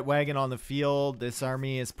 Hussite wagon on the field. This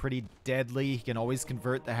army is pretty deadly. He can always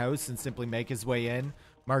convert the house and simply make his way in.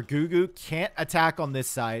 Margougou can't attack on this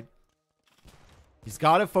side. He's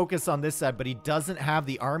got to focus on this side, but he doesn't have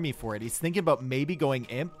the army for it. He's thinking about maybe going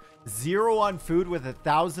imp. 0 on food with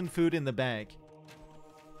 1,000 food in the bank.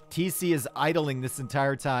 TC is idling this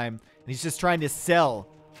entire time, and he's just trying to sell.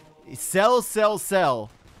 Sell, sell,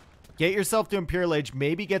 sell. Get yourself to Imperial Age.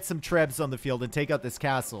 Maybe get some trebs on the field and take out this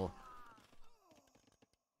castle.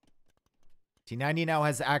 T90 now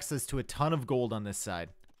has access to a ton of gold on this side.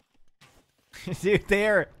 Dude,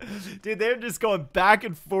 they're just going back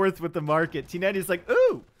and forth with the market. T90 is like,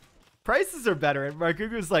 ooh, prices are better. And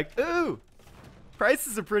Margougou is like, ooh,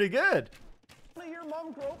 prices are pretty good. Your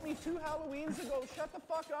mom groped me 2 Halloweens ago. Shut the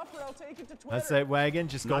fuck up or I'll take it to Twitter. That's that wagon.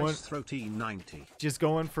 Just going. Nice throw, T90. Just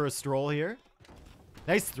going for a stroll here.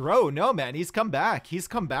 Nice throw. No, man. He's come back. He's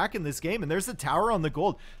come back in this game. And there's a tower on the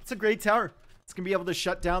gold. It's a great tower. It's going to be able to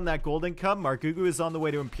shut down that gold income. Margougou is on the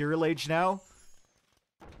way to Imperial Age now.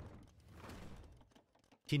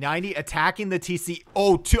 T90 attacking the TC.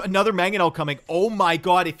 Oh, another Mangonel coming. Oh my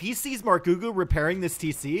god. If he sees Margougou repairing this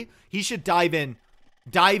TC, he should dive in.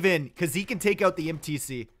 Dive in, because he can take out the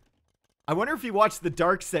MTC. I wonder if he watched the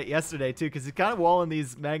Dark set yesterday, too, because he's kind of walling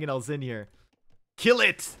these Mangonels in here. Kill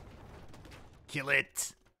it! Kill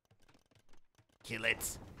it. Kill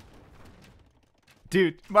it.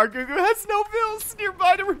 Dude, Margougou has no bills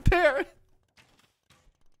nearby to repair.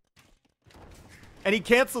 And he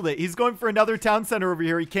canceled it. He's going for another town center over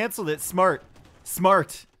here. He canceled it. Smart.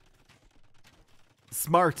 Smart.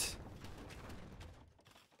 Smart.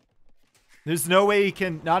 There's no way he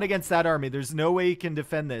can, not against that army. There's no way he can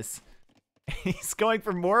defend this. He's going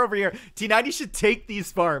for more over here. T90 should take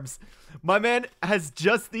these farms. My man has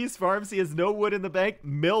just these farms. He has no wood in the bank.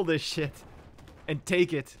 Mill this shit and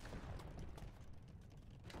take it.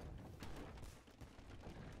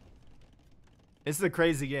 This is a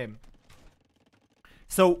crazy game.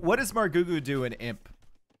 So what does Margougou do in Imp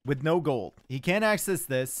with no gold? He can't access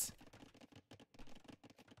this.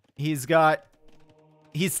 He's got...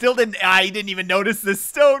 He still didn't... he didn't even notice this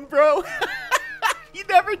stone, bro. He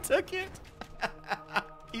never took it.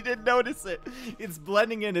 He didn't notice it. It's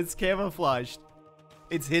blending in. It's camouflaged.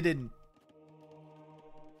 It's hidden.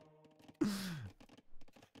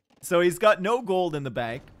 So he's got no gold in the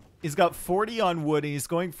bank. He's got 40 on wood, and he's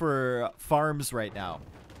going for farms right now.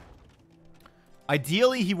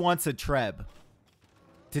 Ideally, he wants a Treb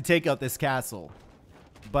to take out this castle.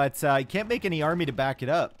 But he can't make any army to back it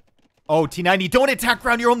up. Oh, T90, don't attack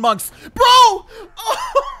around your own monks. Bro!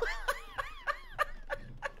 Oh!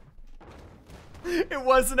 It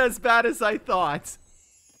wasn't as bad as I thought.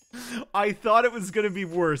 I thought it was going to be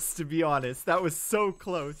worse, to be honest. That was so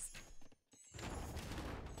close.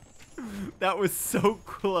 That was so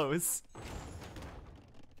close.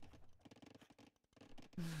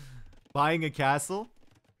 Buying a castle?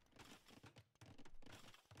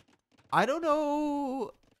 I don't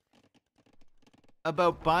know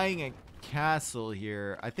about buying a castle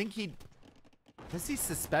here. I think he... Does he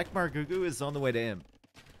suspect Margougou is on the way to him?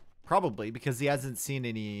 Probably, because he hasn't seen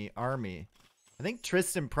any army. I think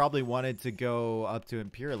Tristan probably wanted to go up to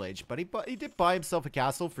Imperial Age, but he did buy himself a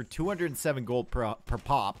castle for 207 gold per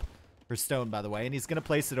pop. Per stone, by the way. And he's going to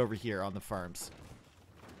place it over here on the farms.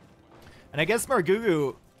 And I guess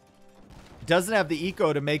Margougou doesn't have the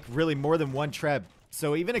eco to make really more than one Treb.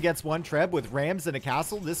 So even against one Treb with Rams and a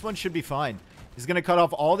castle, this one should be fine. He's going to cut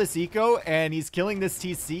off all this eco, and he's killing this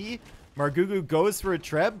TC Margougou goes for a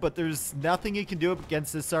Treb, but there's nothing he can do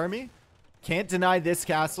against this army. Can't deny this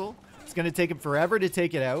castle. It's going to take him forever to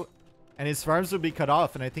take it out. And his farms will be cut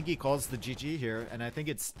off. And I think he calls the GG here. And I think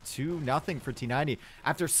it's 2-0 for T90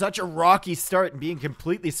 after such a rocky start and being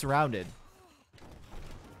completely surrounded.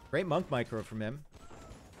 Great monk micro from him.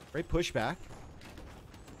 Great pushback.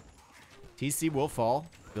 TC will fall.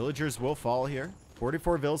 Villagers will fall here.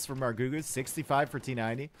 44 vills for Margougou. 65 for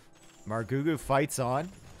T90. Margougou fights on.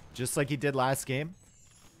 Just like he did last game.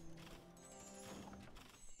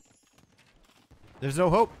 There's no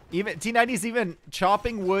hope. Even T90's even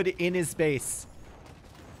chopping wood in his base.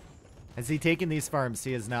 Has he taken these farms?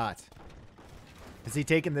 He has not. Has he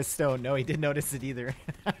taken this stone? No, he didn't notice it either.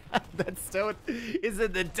 That stone is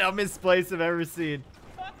in the dumbest place I've ever seen.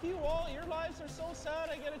 Fuck you all. Your lives are so sad.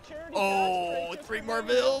 I get a charity Oh, tax break just 3 for more hanging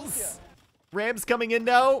out with vills. ya. Rams coming in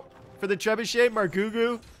now for the trebuchet.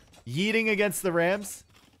 Margougou yeeting against the Rams.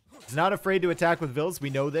 He's not afraid to attack with vills.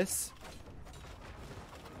 We know this.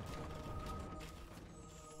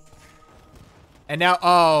 And now,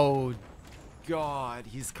 oh, God,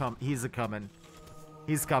 he's coming.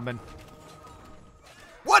 He's coming.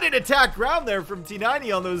 What an attack ground there from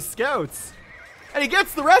T90 on those scouts. And he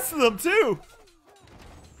gets the rest of them, too.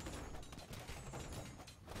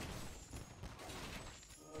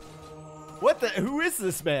 What the? Who is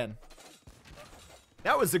this man?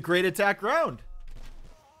 That was a great attack round.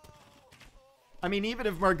 I mean, even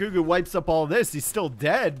if Margougou wipes up all this, he's still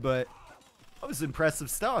dead, but that was impressive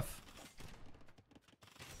stuff.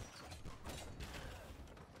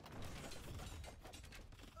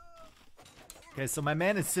 Okay, so my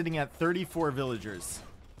man is sitting at 34 villagers.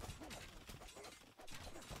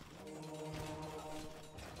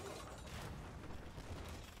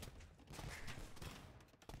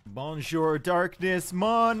 Bonjour, darkness,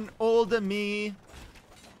 mon old ami.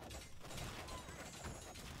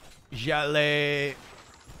 J'allais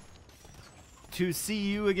to see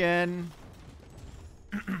you again.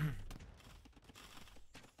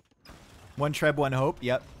 One Treb, one hope.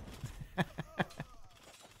 Yep.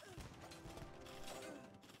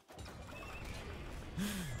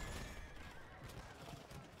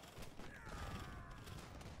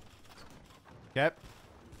 Okay.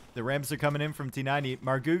 The Rams are coming in from T90.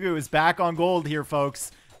 Margougou is back on gold here,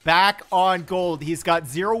 folks. Back on gold. He's got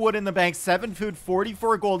 0 wood in the bank, 7 food,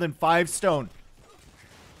 44 gold, and 5 stone.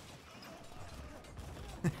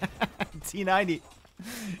 T90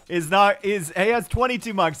 he has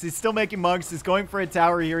 22 monks. He's still making monks. He's going for a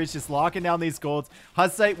tower here. He's just locking down these golds.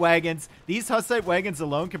 Hussite wagons. These Hussite wagons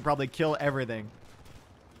alone can probably kill everything.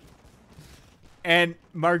 And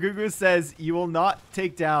Margougou says, you will not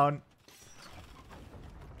take down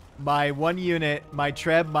my 1 unit, my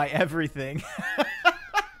Treb, my everything.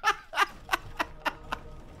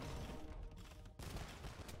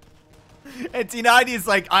 And T90 is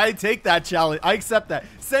like, I take that challenge. I accept that.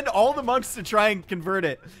 Send all the monks to try and convert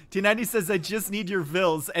it. T90 says, I just need your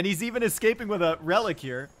vills. And he's even escaping with a relic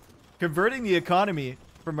here. Converting the economy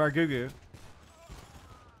for Margougou.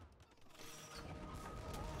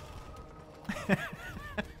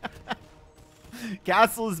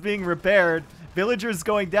 Castle is being repaired. Villagers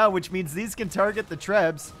going down, which means these can target the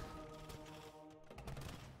Trebs.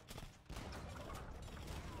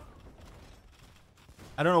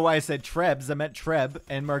 I don't know why I said Trebs. I meant Treb.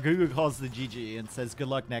 And Margougou calls the GG and says, good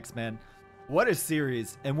luck next, man. What a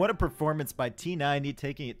series. And what a performance by T90,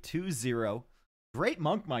 taking it 2-0. Great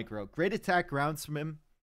monk micro. Great attack rounds from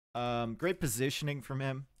him. Great positioning from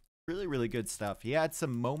him. Really, really good stuff. He had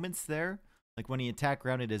some moments there, like when he attack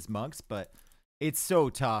rounded his monks, but it's so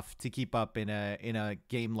tough to keep up in a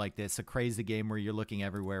game like this, a crazy game where you're looking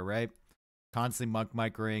everywhere, right? Constantly monk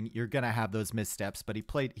microing. You're gonna have those missteps, but he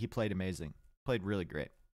played amazing. Played really great.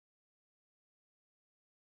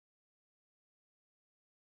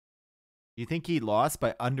 You think he lost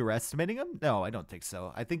by underestimating him? No, I don't think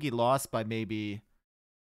so. I think he lost by maybe.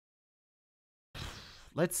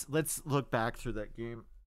 Let's look back through that game.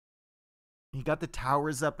 He got the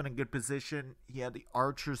towers up in a good position. He had the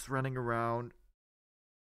archers running around.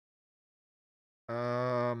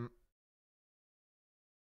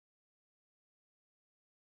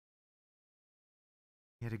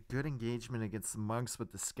 He had a good engagement against the monks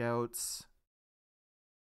with the scouts.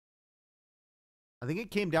 I think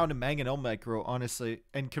it came down to Mangonel micro, honestly,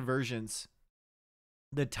 and conversions.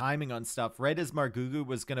 The timing on stuff. Right as Margougou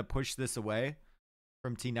was going to push this away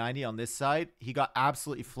from T90 on this side, he got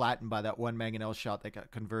absolutely flattened by that one Mangonel shot that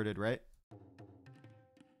got converted, right?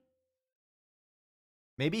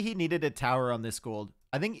 Maybe he needed a tower on this gold.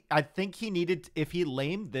 I think he needed, if he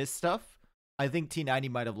lamed this stuff, I think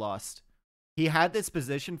T90 might have lost. He had this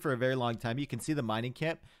position for a very long time. You can see the mining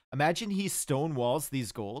camp. Imagine he stone walls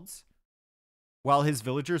these golds while his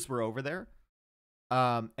villagers were over there.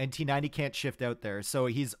 And T90 can't shift out there. So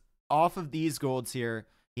he's off of these golds here.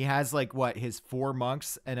 He has like what, his 4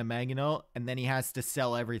 monks and a mangonel, and then he has to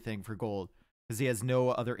sell everything for gold because he has no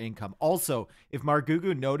other income. Also, if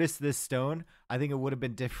Margougou noticed this stone, I think it would have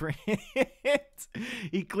been different.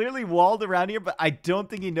 He clearly walled around here, but I don't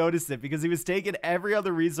think he noticed it because he was taking every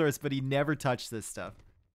other resource, but he never touched this stuff.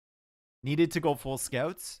 Needed to go full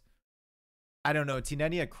scouts? I don't know.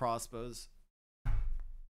 T90 had crossbows.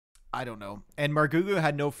 I don't know. And Margougou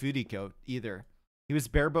had no food eco either. He was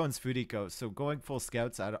bare bones food eco, so going full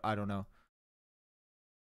scouts, I don't know.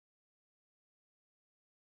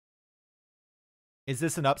 Is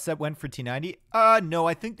this an upset win for T90? No,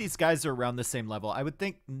 I think these guys are around the same level. I would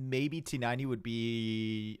think maybe T90 would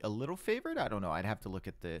be a little favored. I don't know. I'd have to look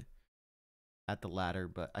at the ladder,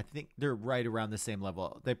 but I think they're right around the same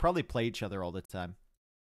level. They probably play each other all the time.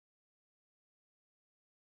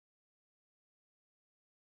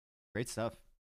 Great stuff.